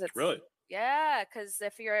because it's really because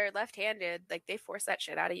if you're left-handed, like they force that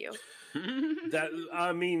shit out of you.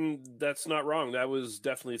 That's not wrong. That was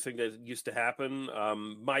definitely a thing that used to happen.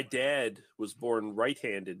 My dad was born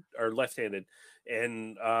right-handed or left-handed,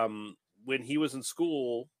 and when he was in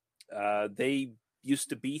school, they used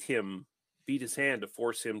to beat his hand to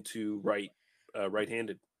force him to write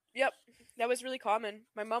right-handed. Yep, that was really common.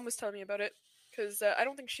 My mom was telling me about it because I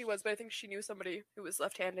don't think she was, but I think she knew somebody who was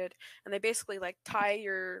left-handed, and they basically like tie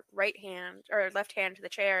your right hand or left hand to the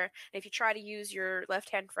chair, and if you try to use your left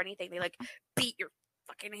hand for anything, they like beat your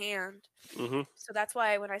fucking hand. Mm-hmm. So that's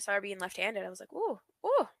why when I saw her being left-handed, I was like, ooh,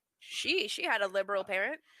 she had a liberal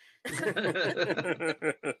parent.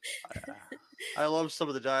 I love some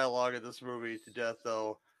of the dialogue in this movie to death,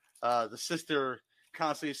 though. The sister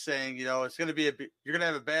constantly saying, you know, you're gonna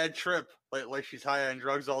have a bad trip, like she's high on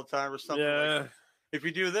drugs all the time or something. Yeah. Like, if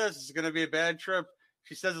you do this, it's gonna be a bad trip.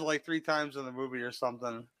 She says it like 3 times in the movie or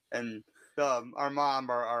something. And our mom,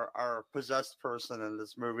 our possessed person in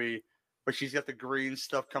this movie, but she's got the green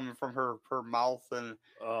stuff coming from her mouth, and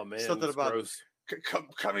oh man, something about gross.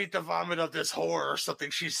 Come eat the vomit of this whore or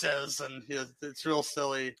something she says, and it's real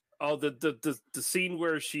silly. Oh, the scene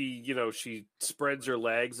where she spreads her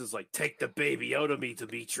legs is like, take the baby out of me,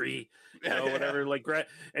 Dimitri, whatever, like,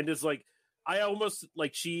 and it's like, I almost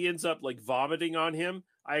like she ends up like vomiting on him.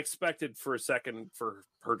 I expected for a second for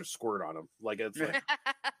her to squirt on him, like it's like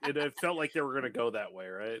it felt like they were gonna go that way,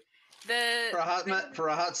 right? For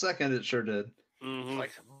a hot second, it sure did. Mm-hmm.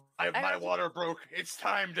 Like my water broke. It's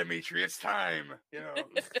time, Dimitri. It's time. You know.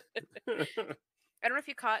 I don't know if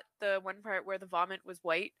you caught the one part where the vomit was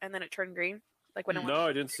white and then it turned green. Like when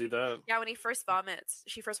I didn't see that. Yeah, when she first vomits,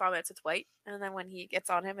 it's white, and then when he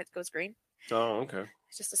gets on him, it goes green. Oh, okay.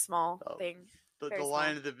 It's just a small thing. The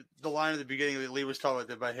line at the beginning that Lee was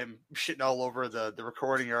talking about him shitting all over the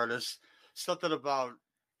recording artist. Something about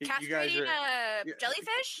castrating you guys are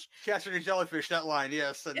jellyfish. Castrating jellyfish. That line,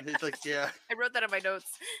 yes, and he's like, yeah. I wrote that in my notes.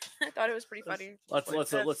 I thought it was pretty funny.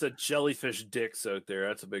 Lots of jellyfish dicks out there.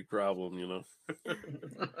 That's a big problem, you know.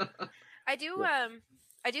 I do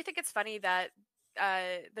think it's funny that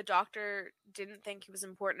the doctor didn't think it was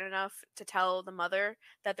important enough to tell the mother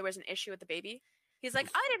that there was an issue with the baby. He's like,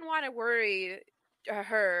 I didn't want to worry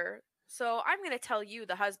her, so I'm going to tell you,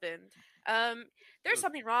 the husband. There's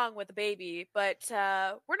something wrong with the baby, but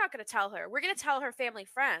we're not going to tell her. We're going to tell her family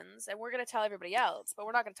friends, and we're going to tell everybody else, but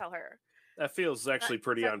we're not going to tell her. That feels actually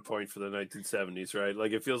pretty on point for the 1970s, right?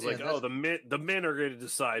 Like it feels like, the men are going to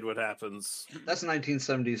decide what happens. That's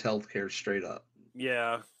 1970s healthcare straight up.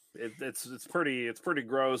 Yeah, it's pretty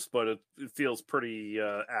gross, but it feels pretty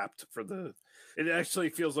apt for the. It actually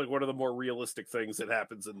feels like one of the more realistic things that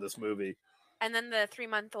happens in this movie. And then the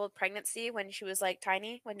 3-month-old pregnancy when she was like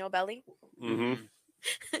tiny with no belly.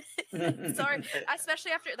 Mm-hmm. Sorry,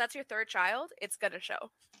 especially after that's your 3rd child, it's gonna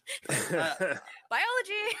show.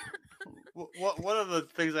 Biology. One of the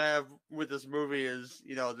things I have with this movie is,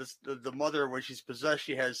 the mother, when she's possessed,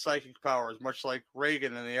 she has psychic powers, much like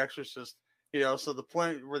Reagan in The Exorcist. So the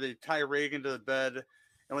point where they tie Reagan to the bed,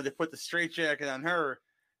 and when they put the straitjacket on her,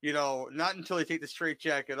 not until they take the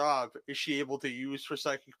straitjacket off is she able to use her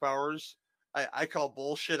psychic powers. I call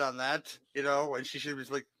bullshit on that, and she should be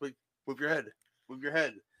like, move your head,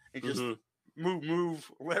 and just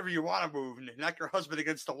move whatever you want to move, and knock your husband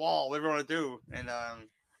against the wall, whatever you want to do. And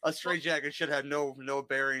a straitjacket should have no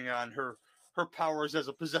bearing on her powers as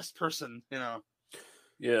a possessed person,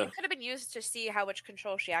 Yeah. It could have been used to see how much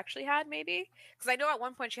control she actually had, maybe. Because I know at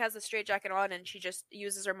one point she has the straitjacket on and she just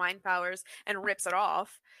uses her mind powers and rips it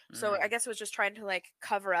off. So I guess it was just trying to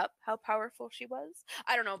cover up how powerful she was.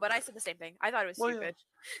 I don't know, but I said the same thing. I thought it was stupid.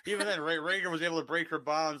 Yeah. Even then, Reagan was able to break her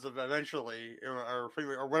bonds eventually, or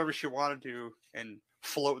whatever she wanted to, and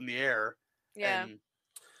float in the air. Yeah.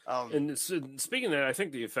 And speaking of that, I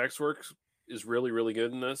think the effects work is really, really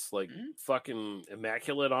good in this. Fucking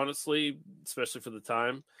immaculate, honestly, especially for the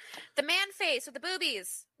time. The man face with the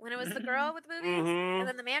boobies. When it was the girl with the boobies, and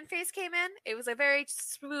then the man face came in, it was a very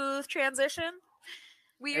smooth transition.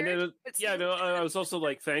 Weird. I was also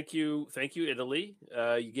like, thank you, Italy.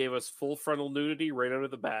 You gave us full frontal nudity right out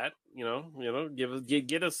of the bat.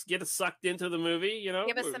 Get us sucked into the movie.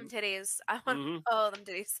 Give us some titties. I want them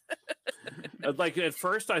titties. At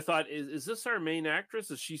first, I thought, is this our main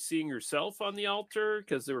actress? Is she seeing herself on the altar?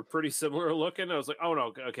 Because they were pretty similar looking. I was like, oh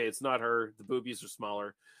no, okay, it's not her. The boobies are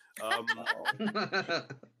smaller. The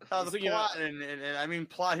plot, and I mean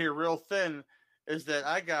plot here, real thin. Is that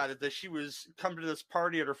I got it that she was come to this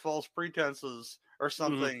party under false pretenses or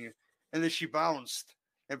something, and then she bounced,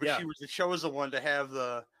 but she was the chosen one to have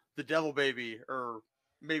the devil baby, or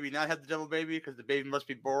maybe not have the devil baby because the baby must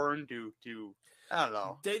be born to I don't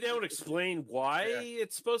know. They don't explain why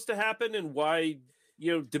it's supposed to happen and why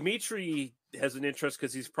Dimitri has an interest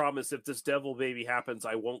because he's promised if this devil baby happens,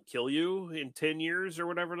 I won't kill you in 10 years or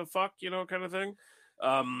whatever the fuck kind of thing.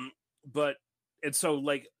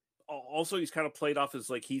 Also, he's kind of played off as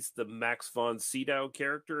he's the Max von Sydow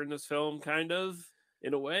character in this film, kind of,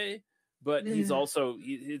 in a way. But he's also,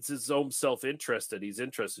 it's his own self-interest that he's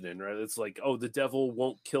interested in, right? It's like, oh, the devil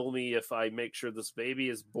won't kill me if I make sure this baby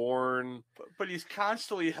is born. But he's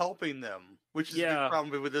constantly helping them, which is the big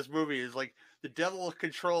problem with this movie. Is the devil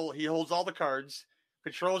he holds all the cards,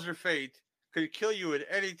 controls your fate, could kill you at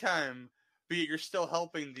any time, but you're still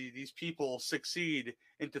helping these people succeed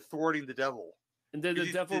into thwarting the devil. And then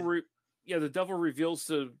the devil reveals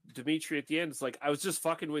to Dimitri at the end, it's like, I was just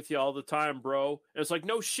fucking with you all the time, bro. And it's like,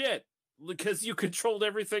 no shit, because you controlled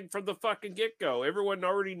everything from the fucking get-go. Everyone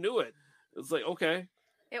already knew it. It's like, okay.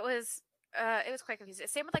 It was quite confusing.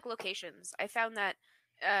 Same with locations. I found that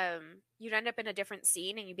you'd end up in a different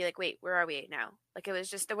scene and you'd be like, wait, where are we now? It was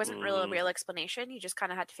just, there wasn't a real explanation. You just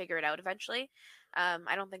kind of had to figure it out eventually.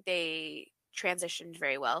 I don't think they transitioned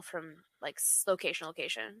very well from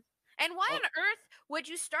location. And why on earth would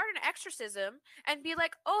you start an exorcism and be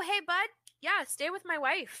like, oh, hey, bud, yeah, stay with my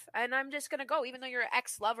wife, and I'm just going to go, even though you're an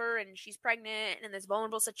ex-lover and she's pregnant and in this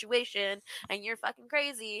vulnerable situation and you're fucking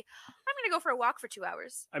crazy. I'm going to go for a walk for 2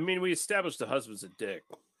 hours. I mean, we established the husband's a dick.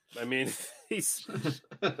 I mean, he's...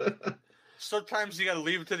 Sometimes you got to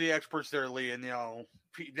leave it to the experts there, Lee, and,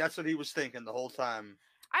 that's what he was thinking the whole time.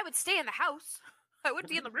 I would stay in the house. I wouldn't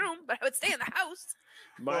be in the room, but I would stay in the house.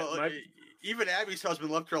 Even Abby's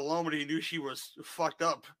husband left her alone when he knew she was fucked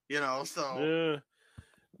up, so.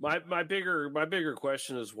 My bigger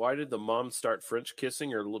question is, why did the mom start French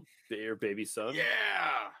kissing her baby son? Yeah.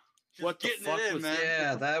 What the fuck was that?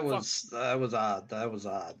 Yeah, that was odd. That was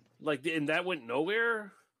odd. And that went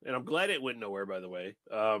nowhere. And I'm glad it went nowhere, by the way.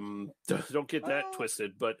 Don't get that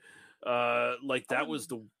twisted, but that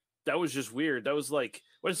was just weird. That was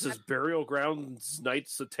what is this, Burial Grounds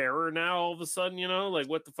Nights of Terror now all of a sudden,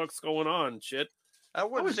 what the fuck's going on? Shit. I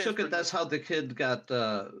always took it that's how the kid got,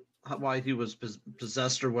 why he was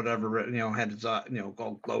possessed or whatever, had his,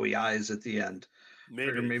 glowy eyes at the end.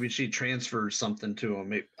 Maybe she transfers something to him.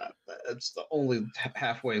 Maybe, it's the only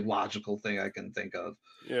halfway logical thing I can think of.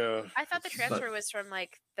 Yeah. I thought the transfer was from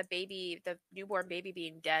the newborn baby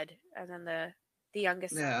being dead, and then the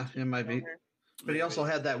youngest. Yeah, it might be. But he also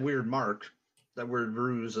had that weird mark, that weird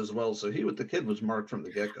bruise as well. So the kid was marked from the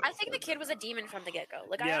get-go. I think the kid was a demon from the get-go.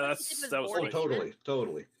 That was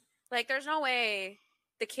totally. There's no way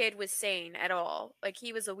the kid was sane at all.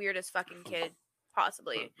 He was the weirdest fucking kid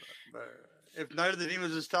possibly. If Night of the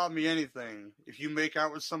Demons has taught me anything, if you make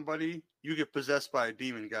out with somebody, you get possessed by a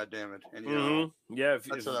demon. Goddammit! And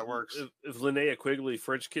that's how that works. If Linnea Quigley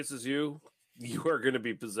French kisses you, you are going to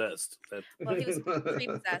be possessed. Well, he was pretty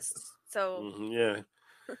possessed. So yeah.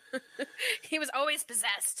 He was always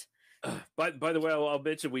possessed. By the way, I'll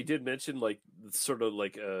mention, we did mention like sort of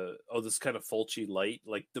like this kind of Fulci light.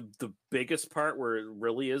 Like the biggest part where it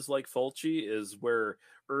really is like Fulci is where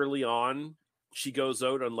early on she goes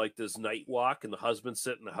out on like this night walk and the husband's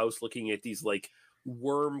sitting in the house looking at these like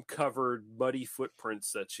worm covered muddy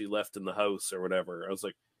footprints that she left in the house or whatever. I was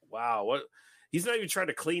like, wow, what? He's not even trying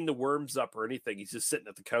to clean the worms up or anything. He's just sitting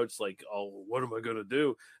at the couch like, oh, what am I going to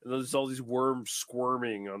do? And there's all these worms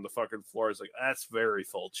squirming on the fucking floor. It's like, that's very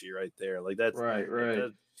Fulci right there. Like, that's right.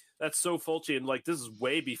 That's so Fulci. And like, this is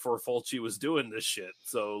way before Fulci was doing this shit.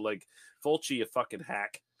 So like, Fulci, a fucking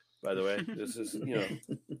hack, by the way. This is,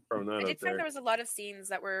 throwing that I out did find there. there was a lot of scenes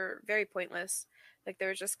that were very pointless. Like, there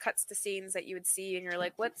was just cuts to scenes that you would see and you're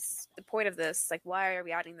like, what's the point of this? Like, why are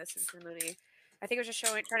we adding this into the movie? I think it was just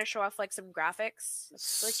trying to show off like some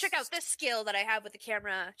graphics. Like, check out this skill that I have with the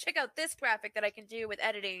camera. Check out this graphic that I can do with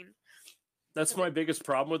editing. That's my biggest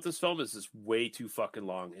problem with this film is it's way too fucking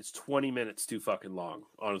long. It's 20 minutes too fucking long,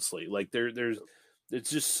 honestly. Like there's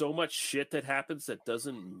just so much shit that happens that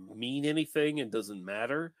doesn't mean anything and doesn't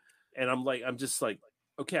matter. And I'm just like,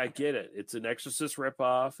 okay, I get it. It's an Exorcist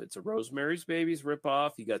ripoff. It's a Rosemary's Babies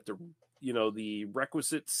ripoff. You got the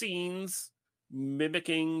requisite scenes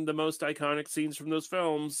mimicking the most iconic scenes from those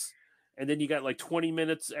films, and then you got like 20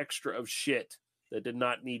 minutes extra of shit that did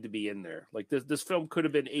not need to be in there. Like this film could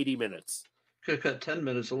have been 80 minutes. Could have cut 10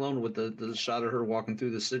 minutes alone with the shot of her walking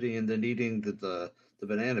through the city and then eating the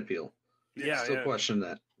banana peel. Yeah, Still question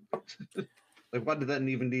that. Like, why did that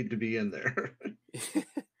even need to be in there?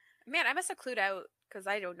 Man, I must have clued out because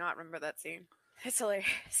I do not remember that scene. It's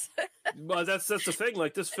hilarious. Well, that's the thing.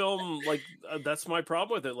 Like this film, like that's my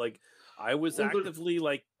problem with it. Like I was actively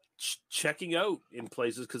like checking out in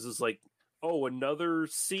places because it's like, oh, another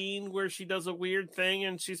scene where she does a weird thing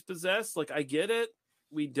and she's possessed. Like I get it.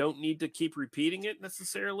 We don't need to keep repeating it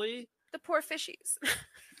necessarily. The poor fishies.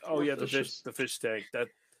 Oh yeah, the fish tank. That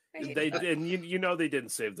they and they didn't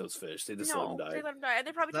save those fish. They just let them die. They let them die, and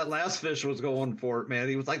they probably that last fish was going for it, man.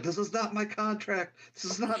 He was like, "This is not my contract. This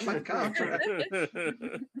is not my contract."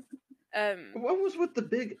 What was with the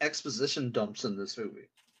big exposition dumps in this movie?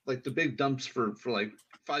 Like the big dumps for like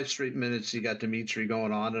 5 straight minutes. You got Dimitri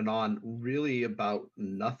going on and on, really about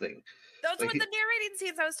nothing. Those were the narrating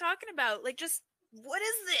scenes I was talking about. Like, just what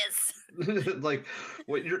is this? Like,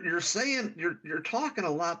 what you're saying? You're talking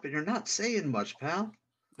a lot, but you're not saying much, pal.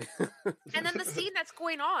 And then the scene that's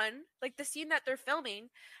going on, like the scene that they're filming,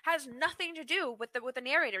 has nothing to do with the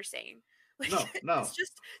narrator saying. Like, no. It's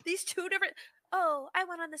just these two different. Oh, I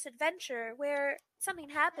went on this adventure where something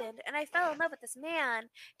happened, and I fell in love with this man,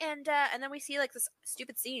 and then we see like this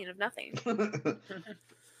stupid scene of nothing.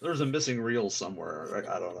 There's a missing reel somewhere.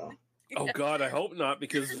 I don't know. Oh God, I hope not,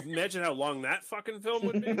 because imagine how long that fucking film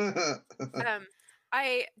would be.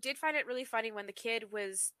 I did find it really funny when the kid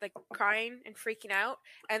was like crying and freaking out,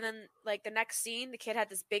 and then like the next scene, the kid had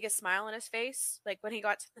this biggest smile on his face. Like when he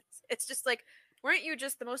got to this, it's just like, weren't you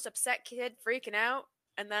just the most upset kid freaking out?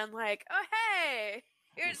 And then like, oh hey,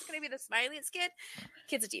 you're just gonna be the smiliest kid.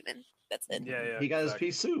 Kid's a demon. That's it. Yeah. He got his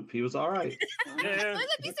pea soup. He was all right. Yeah.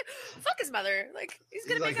 Fuck his mother. Like he's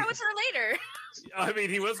gonna make out with her later. I mean,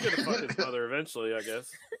 he was gonna fuck his mother eventually, I guess.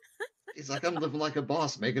 He's like, I'm living like a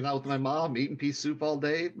boss, making out with my mom, eating pea soup all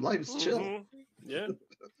day. Life's chill. Yeah.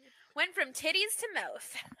 Went from titties to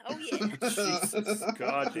mouth. Oh yeah. Jesus,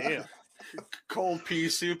 God damn. Cold pea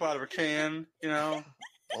soup out of a can,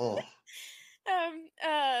 Oh.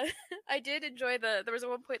 I did enjoy there was at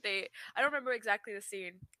one point I don't remember exactly the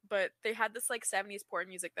scene, but they had this like 70s porn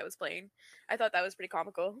music that was playing. I thought that was pretty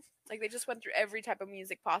comical. Like they just went through every type of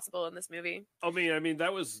music possible in this movie. I mean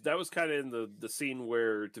that was kind of in the scene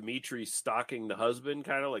where Dimitri's stalking the husband,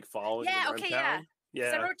 kind of like following him around town.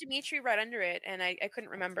 Yeah. I wrote Dimitri right under it, and I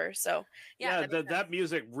couldn't remember. So yeah, that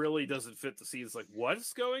music really doesn't fit the scenes. Like,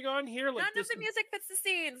 what's going on here? Like, none of the music fits the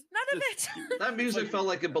scenes. None of it. That music felt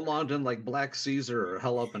like it belonged in like Black Caesar or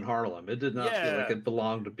Hell Up in Harlem. It did not feel like it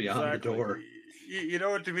belonged beyond the door. You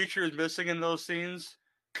know what Dimitri was missing in those scenes?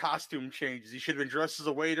 Costume changes. He should have been dressed as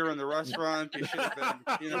a waiter in the restaurant. He should have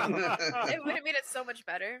been. It would have made it so much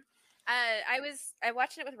better. I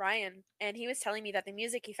watched it with Ryan, and he was telling me that the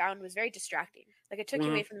music he found was very distracting. Like it took you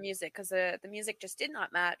away from the music because the music just did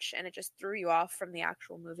not match, and it just threw you off from the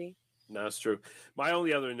actual movie. No, it's true. My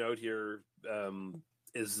only other note here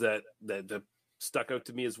is that stuck out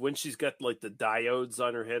to me is when she's got like the diodes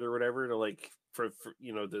on her head or whatever to like for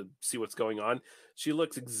to see what's going on. She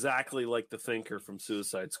looks exactly like the Thinker from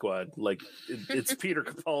Suicide Squad. Like it's Peter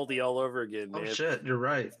Capaldi all over again, man. Oh shit, you're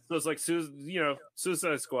right. So it's like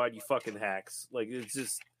Suicide Squad, you fucking hacks. Like it's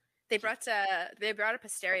just they brought up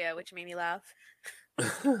Hysteria, which made me laugh.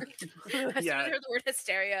 As soon as I heard the word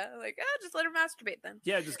hysteria, like, just let her masturbate then.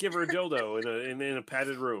 Yeah, just give her a dildo in a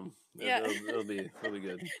padded room. Yeah. It'll be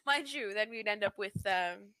good. Mind you, then we'd end up with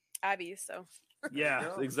Abby. So.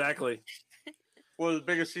 Yeah, exactly. One of the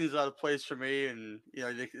biggest scenes out of place for me, and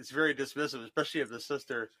it's very dismissive, especially of the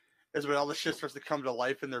sister, is when all the shit starts to come to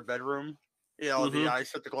life in their bedroom. The eyes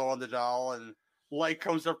start to glow on the doll, and light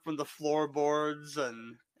comes up from the floorboards,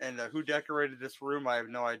 and who decorated this room, I have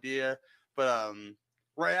no idea. But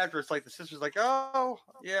right after, it's like the sister's like, "Oh,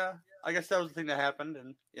 yeah, I guess that was the thing that happened,"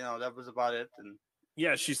 and that was about it. And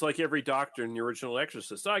yeah, she's like every doctor in the original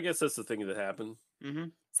Exorcist. So I guess that's the thing that happened. Mm-hmm.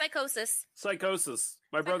 Psychosis.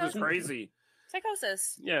 My brother's crazy.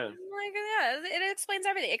 Psychosis. Yeah. Like, yeah, it explains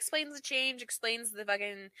everything. It explains the change, explains the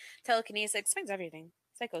fucking telekinesis, explains everything.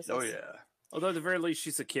 Psychosis. Oh, yeah. Although at the very least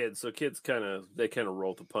she's a kid, so kids kind of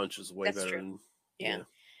roll the punches way better. True. Yeah.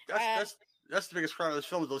 That's the biggest crime of this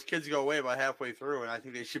film. Is those kids go away about halfway through, and I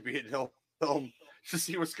think they should be in film to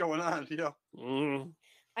see what's going on.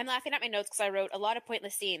 I'm laughing at my notes because I wrote a lot of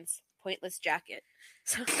pointless scenes. Pointless jacket.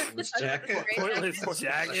 So, pointless jacket. Pointless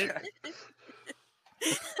jacket.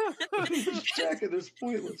 Jacket is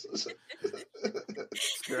pointless.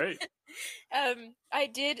 It's great. I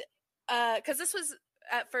did because this was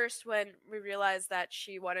at first when we realized that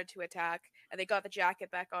she wanted to attack, and they got the jacket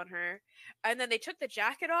back on her, and then they took the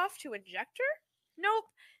jacket off to inject her.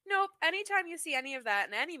 Nope. Anytime you see any of that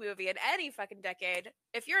in any movie in any fucking decade,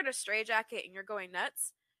 if you're in a stray jacket and you're going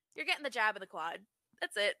nuts, you're getting the jab in the quad.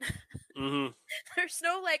 That's it. Mm-hmm. There's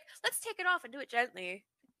no like, let's take it off and do it gently.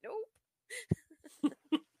 Nope.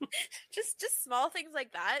 just small things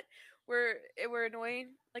like that were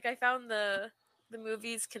annoying. Like I found the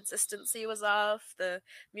movie's consistency was off, the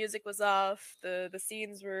music was off, the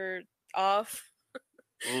scenes were off.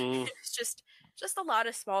 It's just a lot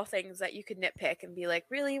of small things that you could nitpick and be like,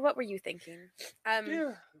 really, what were you thinking?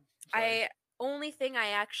 Only thing I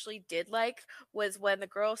actually did like was when the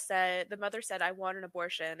mother said, I want an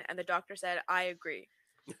abortion, and the doctor said, I agree.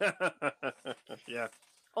 Yeah.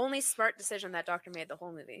 Only smart decision that doctor made the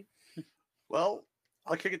whole movie. Well,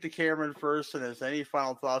 I'll kick it to Cameron first, and is any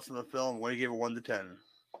final thoughts on the film? What do you give it 1 to 10?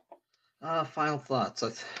 Final thoughts.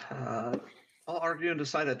 I'll argue and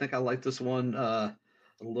decide. I think I like this one a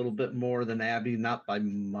little bit more than Abby, not by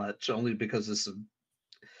much, only because it's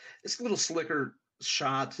a little slicker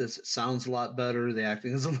shot. It sounds a lot better. The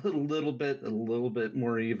acting is a little bit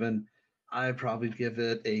more even. I probably give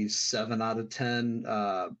it a 7 out of 10.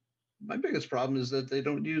 My biggest problem is that they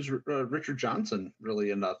don't use Richard Johnson really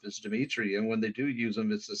enough as Dimitri, and when they do use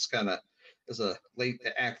him, it's just kind of as a late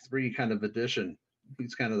Act 3 kind of addition.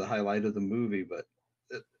 He's kind of the highlight of the movie, but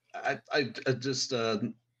I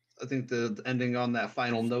think the ending on that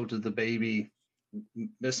final note of the baby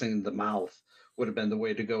missing the mouth would have been the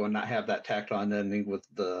way to go, and not have that tacked on ending with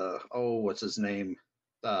the what's his name,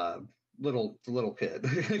 the little kid,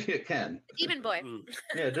 Ken. The demon boy.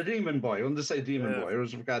 Yeah, the demon boy. I wanted to say demon boy. I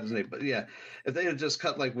forgot his name, but yeah, if they had just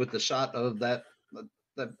cut like with the shot of that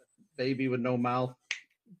baby with no mouth,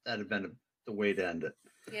 that'd have been the way to end it.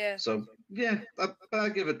 Yeah. So yeah, I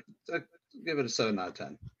give it a 7 out of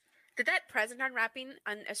 10. Did that present unwrapping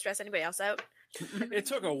stress anybody else out? It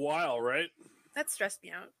took a while, right? That stressed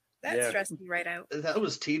me out. That stressed me right out. That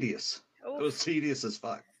was tedious. Oh. It was tedious as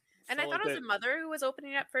fuck. And I thought it was the mother who was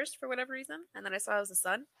opening it first for whatever reason, and then I saw it was the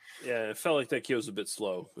son. Yeah, it felt like that kid was a bit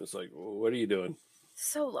slow. It's like, what are you doing?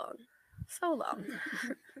 So long.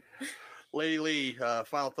 Lady Lee,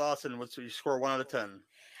 final thoughts, and what's your score 1 out of 10?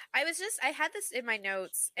 I had this in my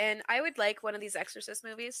notes, and I would like one of these Exorcist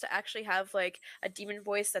movies to actually have like a demon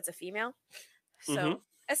voice that's a female. So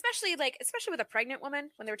especially with a pregnant woman,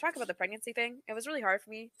 when they were talking about the pregnancy thing, it was really hard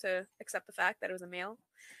for me to accept the fact that it was a male.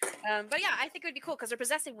 But yeah, I think it would be cool because they're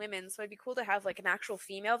possessing women, so it'd be cool to have like an actual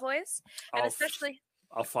female voice, and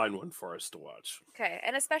I'll find one for us to watch. Okay,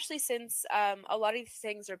 and especially since a lot of these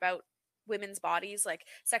things are about women's bodies, like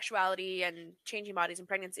sexuality and changing bodies and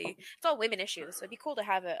pregnancy. It's all women issues, so it'd be cool to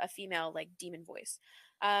have a female like demon voice.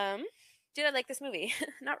 Did I like this movie?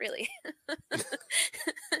 Not really.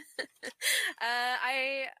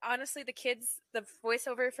 I honestly, the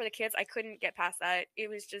voiceover for the kids, I couldn't get past that. It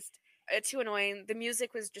was just too annoying. The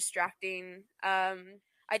music was distracting.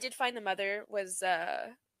 I did find the mother was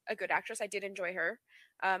a good actress. I did enjoy her.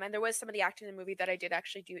 And there was some of the acting in the movie that I did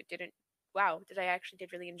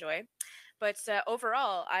really enjoy. But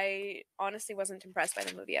overall, I honestly wasn't impressed by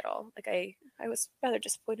the movie at all. Like I was rather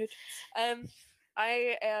disappointed.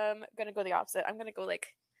 I am gonna go the opposite. I'm gonna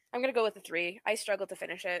go with a 3. I struggled to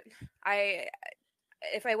finish it.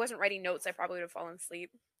 If I wasn't writing notes, I probably would have fallen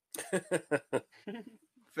asleep.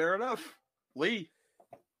 Fair enough. Lee.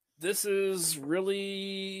 this is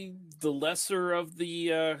really the lesser of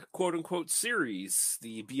the quote-unquote series,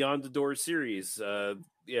 the Beyond the Door series.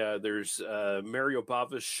 There's Mario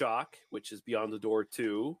Bava's Shock, which is Beyond the Door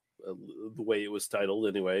 2, the way it was titled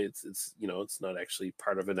anyway. It's not actually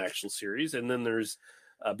part of an actual series. And then there's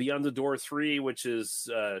Beyond the Door 3, which is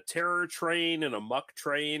Terror Train and a Muck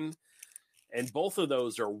Train. And both of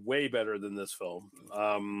those are way better than this film.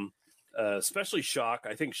 Especially Shock.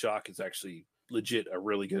 I think Shock is actually legit a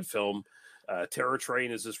really good film. Terror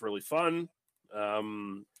Train is just really fun.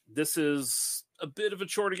 This is a bit of a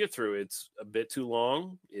chore to get through. It's a bit too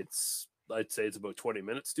long. I'd say it's about 20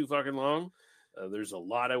 minutes too fucking long. There's a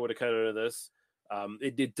lot I would have cut out of this.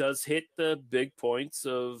 It does hit the big points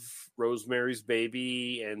of Rosemary's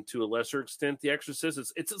Baby and to a lesser extent The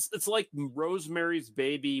Exorcist. It's like Rosemary's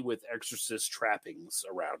Baby with Exorcist trappings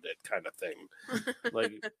around it, kind of thing.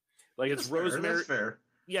 Like it's Rosemary. That's fair.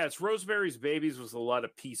 Yeah, it's Rosemary's Babies with a lot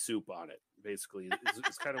of pea soup on it. Basically,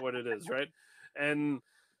 it's kind of what it is, right? And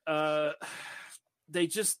they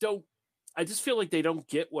just don't. I just feel like they don't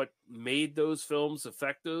get what made those films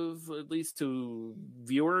effective, at least to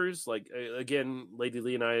viewers. Like, again, Lady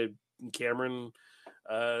Lee and I and Cameron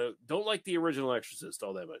don't like the original Exorcist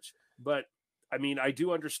all that much. But, I mean, I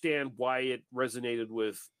do understand why it resonated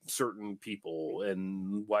with certain people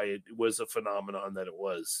and why it was a phenomenon that it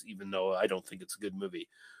was, even though I don't think it's a good movie.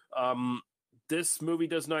 This movie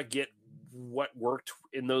does not get what worked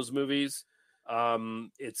in those movies.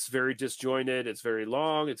 It's very disjointed, it's very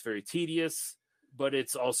long, it's very tedious, but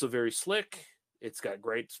it's also very slick. It's got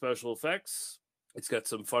great special effects. It's got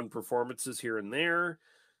some fun performances here and there,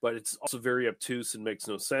 but it's also very obtuse and makes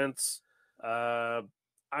no sense. I'm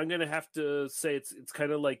going to have to say it's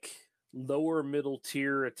kind of like lower middle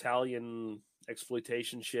tier Italian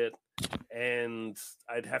exploitation shit, and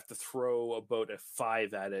I'd have to throw about a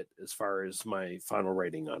 5 at it as far as my final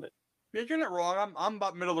rating on it. Yeah, you're not wrong. I'm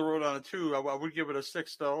about middle of the road on it too. I would give it a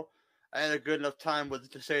 6 though. I had a good enough time with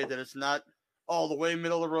it to say that it's not all the way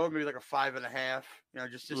middle of the road, maybe like a 5.5.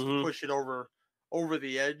 Just to push it over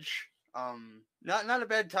the edge. Not a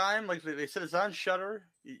bad time. Like they said, it's on Shudder.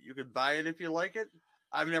 You could buy it if you like it.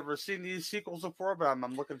 I've never seen these sequels before, but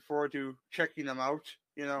I'm looking forward to checking them out.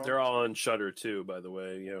 They're all on Shudder too, by the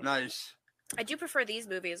way. Nice. I do prefer these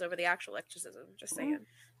movies over the actual Exorcism. Just saying.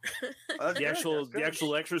 The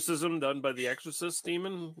actual Exorcism done by the Exorcist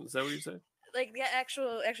demon? Is that what you say? Like the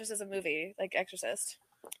actual Exorcism movie, like Exorcist.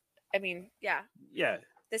 I mean, yeah. Yeah.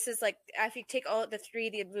 This is like, if you take all the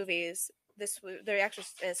 3D movies, the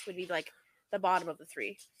Exorcist would be like the bottom of the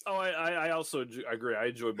 3. Oh, I also agree. I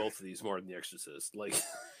enjoy both of these more than the Exorcist. Like,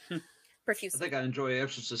 profusely. I think I enjoy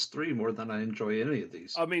Exorcist 3 more than I enjoy any of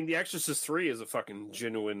these. I mean, the Exorcist 3 is a fucking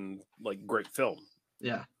genuine, like, great film.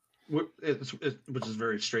 Yeah. Which is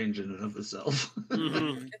very strange in and of itself.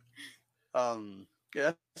 Yeah,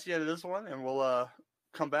 that's the end of this one, and we'll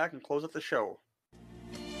come back and close up the show.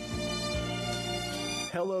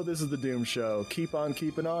 Hello, this is The Doom Show. Keep on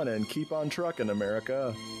keeping on and keep on trucking,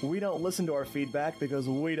 America. We don't listen to our feedback because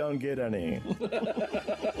we don't get any.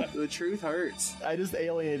 The truth hurts. I just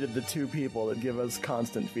alienated the 2 people that give us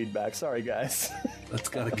constant feedback. Sorry, guys. That's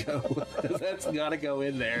gotta go. That's gotta go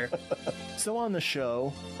in there. So on the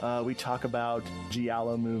show, we talk about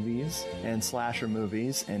giallo movies and slasher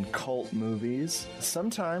movies and cult movies.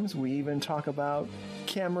 Sometimes we even talk about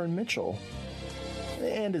Cameron Mitchell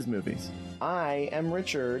and his movies. I am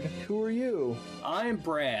Richard. Who are you? I am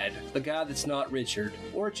Brad, the guy that's not Richard,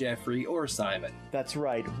 or Jeffrey, or Simon. That's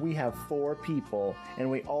right. We have 4 people, and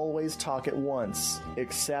we always talk at once,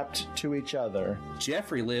 except to each other.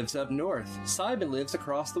 Jeffrey lives up north. Simon lives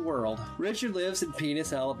across the world. Richard lives in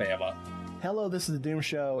Penis, Alabama. Hello, This is the Doom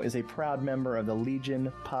Show is a proud member of the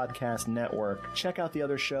Legion Podcast Network. Check out the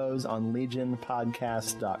other shows on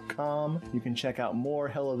legionpodcast.com. You can check out more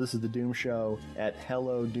Hello, This is the Doom Show at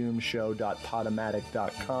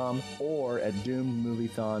hellodoomshow.podomatic.com or at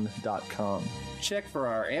doommoviethon.com. Check for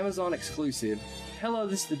our Amazon exclusive Hello,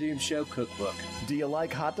 This is the Doom Show cookbook. Do you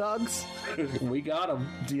like hot dogs? We got them.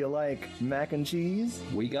 Do you like mac and cheese?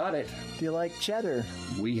 We got it. Do you like cheddar?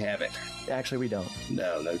 We have it. Actually, we don't.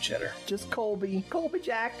 No cheddar. Just Colby. Colby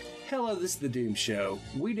Jack. Hello, this is the Doom Show.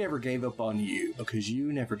 We never gave up on you because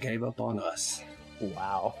you never gave up on us.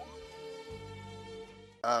 Wow.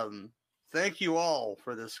 Thank you all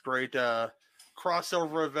for this great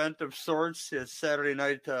crossover event of sorts. It's Saturday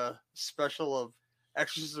night special of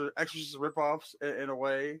Exorcist ripoffs in a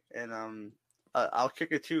way, and I'll kick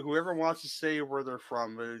it to whoever wants to say where they're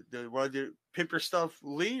from. Want to pimp your stuff,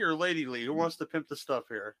 Lee or Lady Lee? Who wants to pimp the stuff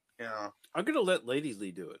here? Yeah, I'm gonna let Lady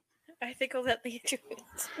Lee do it. I think I'll let Lee do it.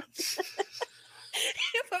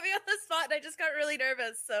 You put me on the spot and I just got really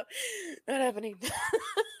nervous, so not happening.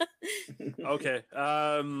 Okay.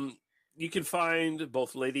 You can find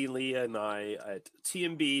both Lady Leah and I at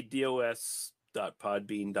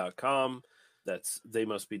tmbdos.podbean.com. That's They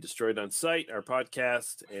Must Be Destroyed on Sight, our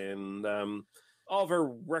podcast, and all of our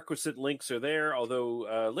requisite links are there.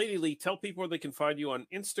 Although, Lady Lee, tell people where they can find you on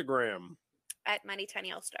Instagram. At Mighty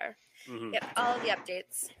Tiny All-Star. Mm-hmm. Yep, all the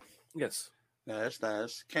updates. Yes. Nice.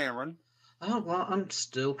 Cameron? Oh, well, I'm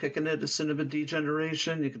still kicking it at Cinema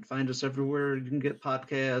Degeneration. You can find us everywhere. You can get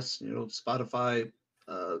podcasts, Spotify,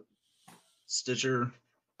 Stitcher,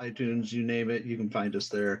 iTunes, you name it. You can find us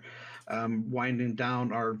there. Winding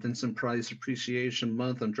down our Vincent Price Appreciation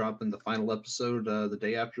Month. I'm dropping the final episode the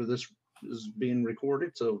day after this is being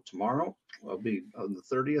recorded. So tomorrow, I'll be on the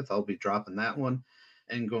 30th. I'll be dropping that one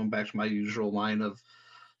and going back to my usual line of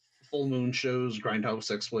full moon shows,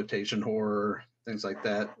 grindhouse exploitation horror, things like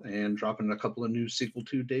that, and dropping a couple of new sequel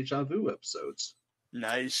to Deja Vu episodes.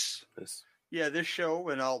 Nice. Yeah, this show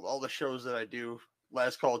and all the shows that I do,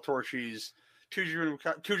 Last Call of Torchies, two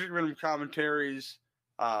random commentaries,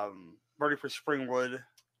 Ready for Springwood,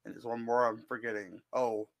 and there's one more I'm forgetting.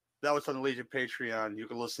 Oh, that was on the Legion Patreon. You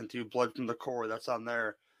can listen to Blood from the Core. That's on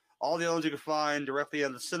there. All the others you can find directly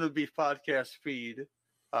on the Cinema Beef podcast feed.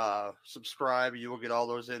 Subscribe. You will get all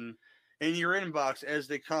those in your inbox as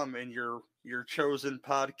they come in your chosen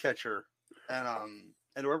podcatcher, and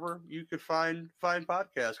wherever you could find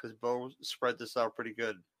podcasts, because Bo spread this out pretty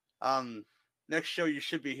good. Next show you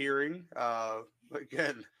should be hearing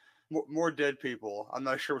again more dead people. I'm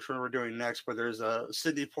not sure which one we're doing next, but there's a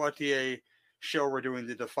Sidney Poitier show. We're doing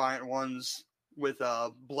the Defiant Ones with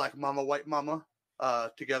Black Mama, White Mama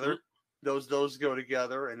together. Mm-hmm. Those go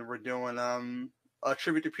together, and we're doing a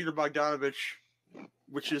tribute to Peter Bogdanovich,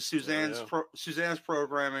 which is Suzanne's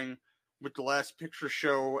programming with The Last Picture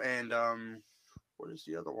Show and what is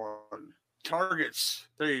the other one? Targets.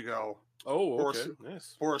 There you go. Oh, okay.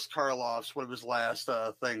 Nice. Boris Karloff's one of his last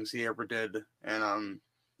things he ever did, and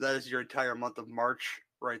that is your entire month of March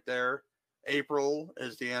right there. April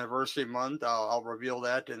is the anniversary month. I'll reveal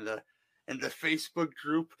that in the Facebook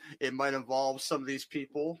group. It might involve some of these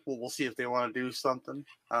people. We'll see if they want to do something.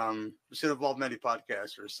 It's going to involve many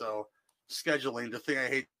podcasters. So scheduling, the thing I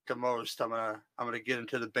hate the most, I'm gonna get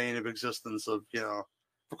into the bane of existence of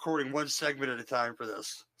recording one segment at a time for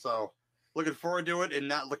this. So looking forward to it and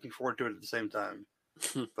not looking forward to it at the same time.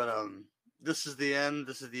 But this is the end.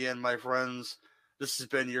 This is the end, my friends. This has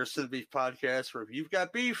been your Sin Beef podcast, where if you've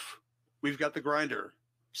got beef, we've got the grinder.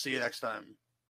 See you next time.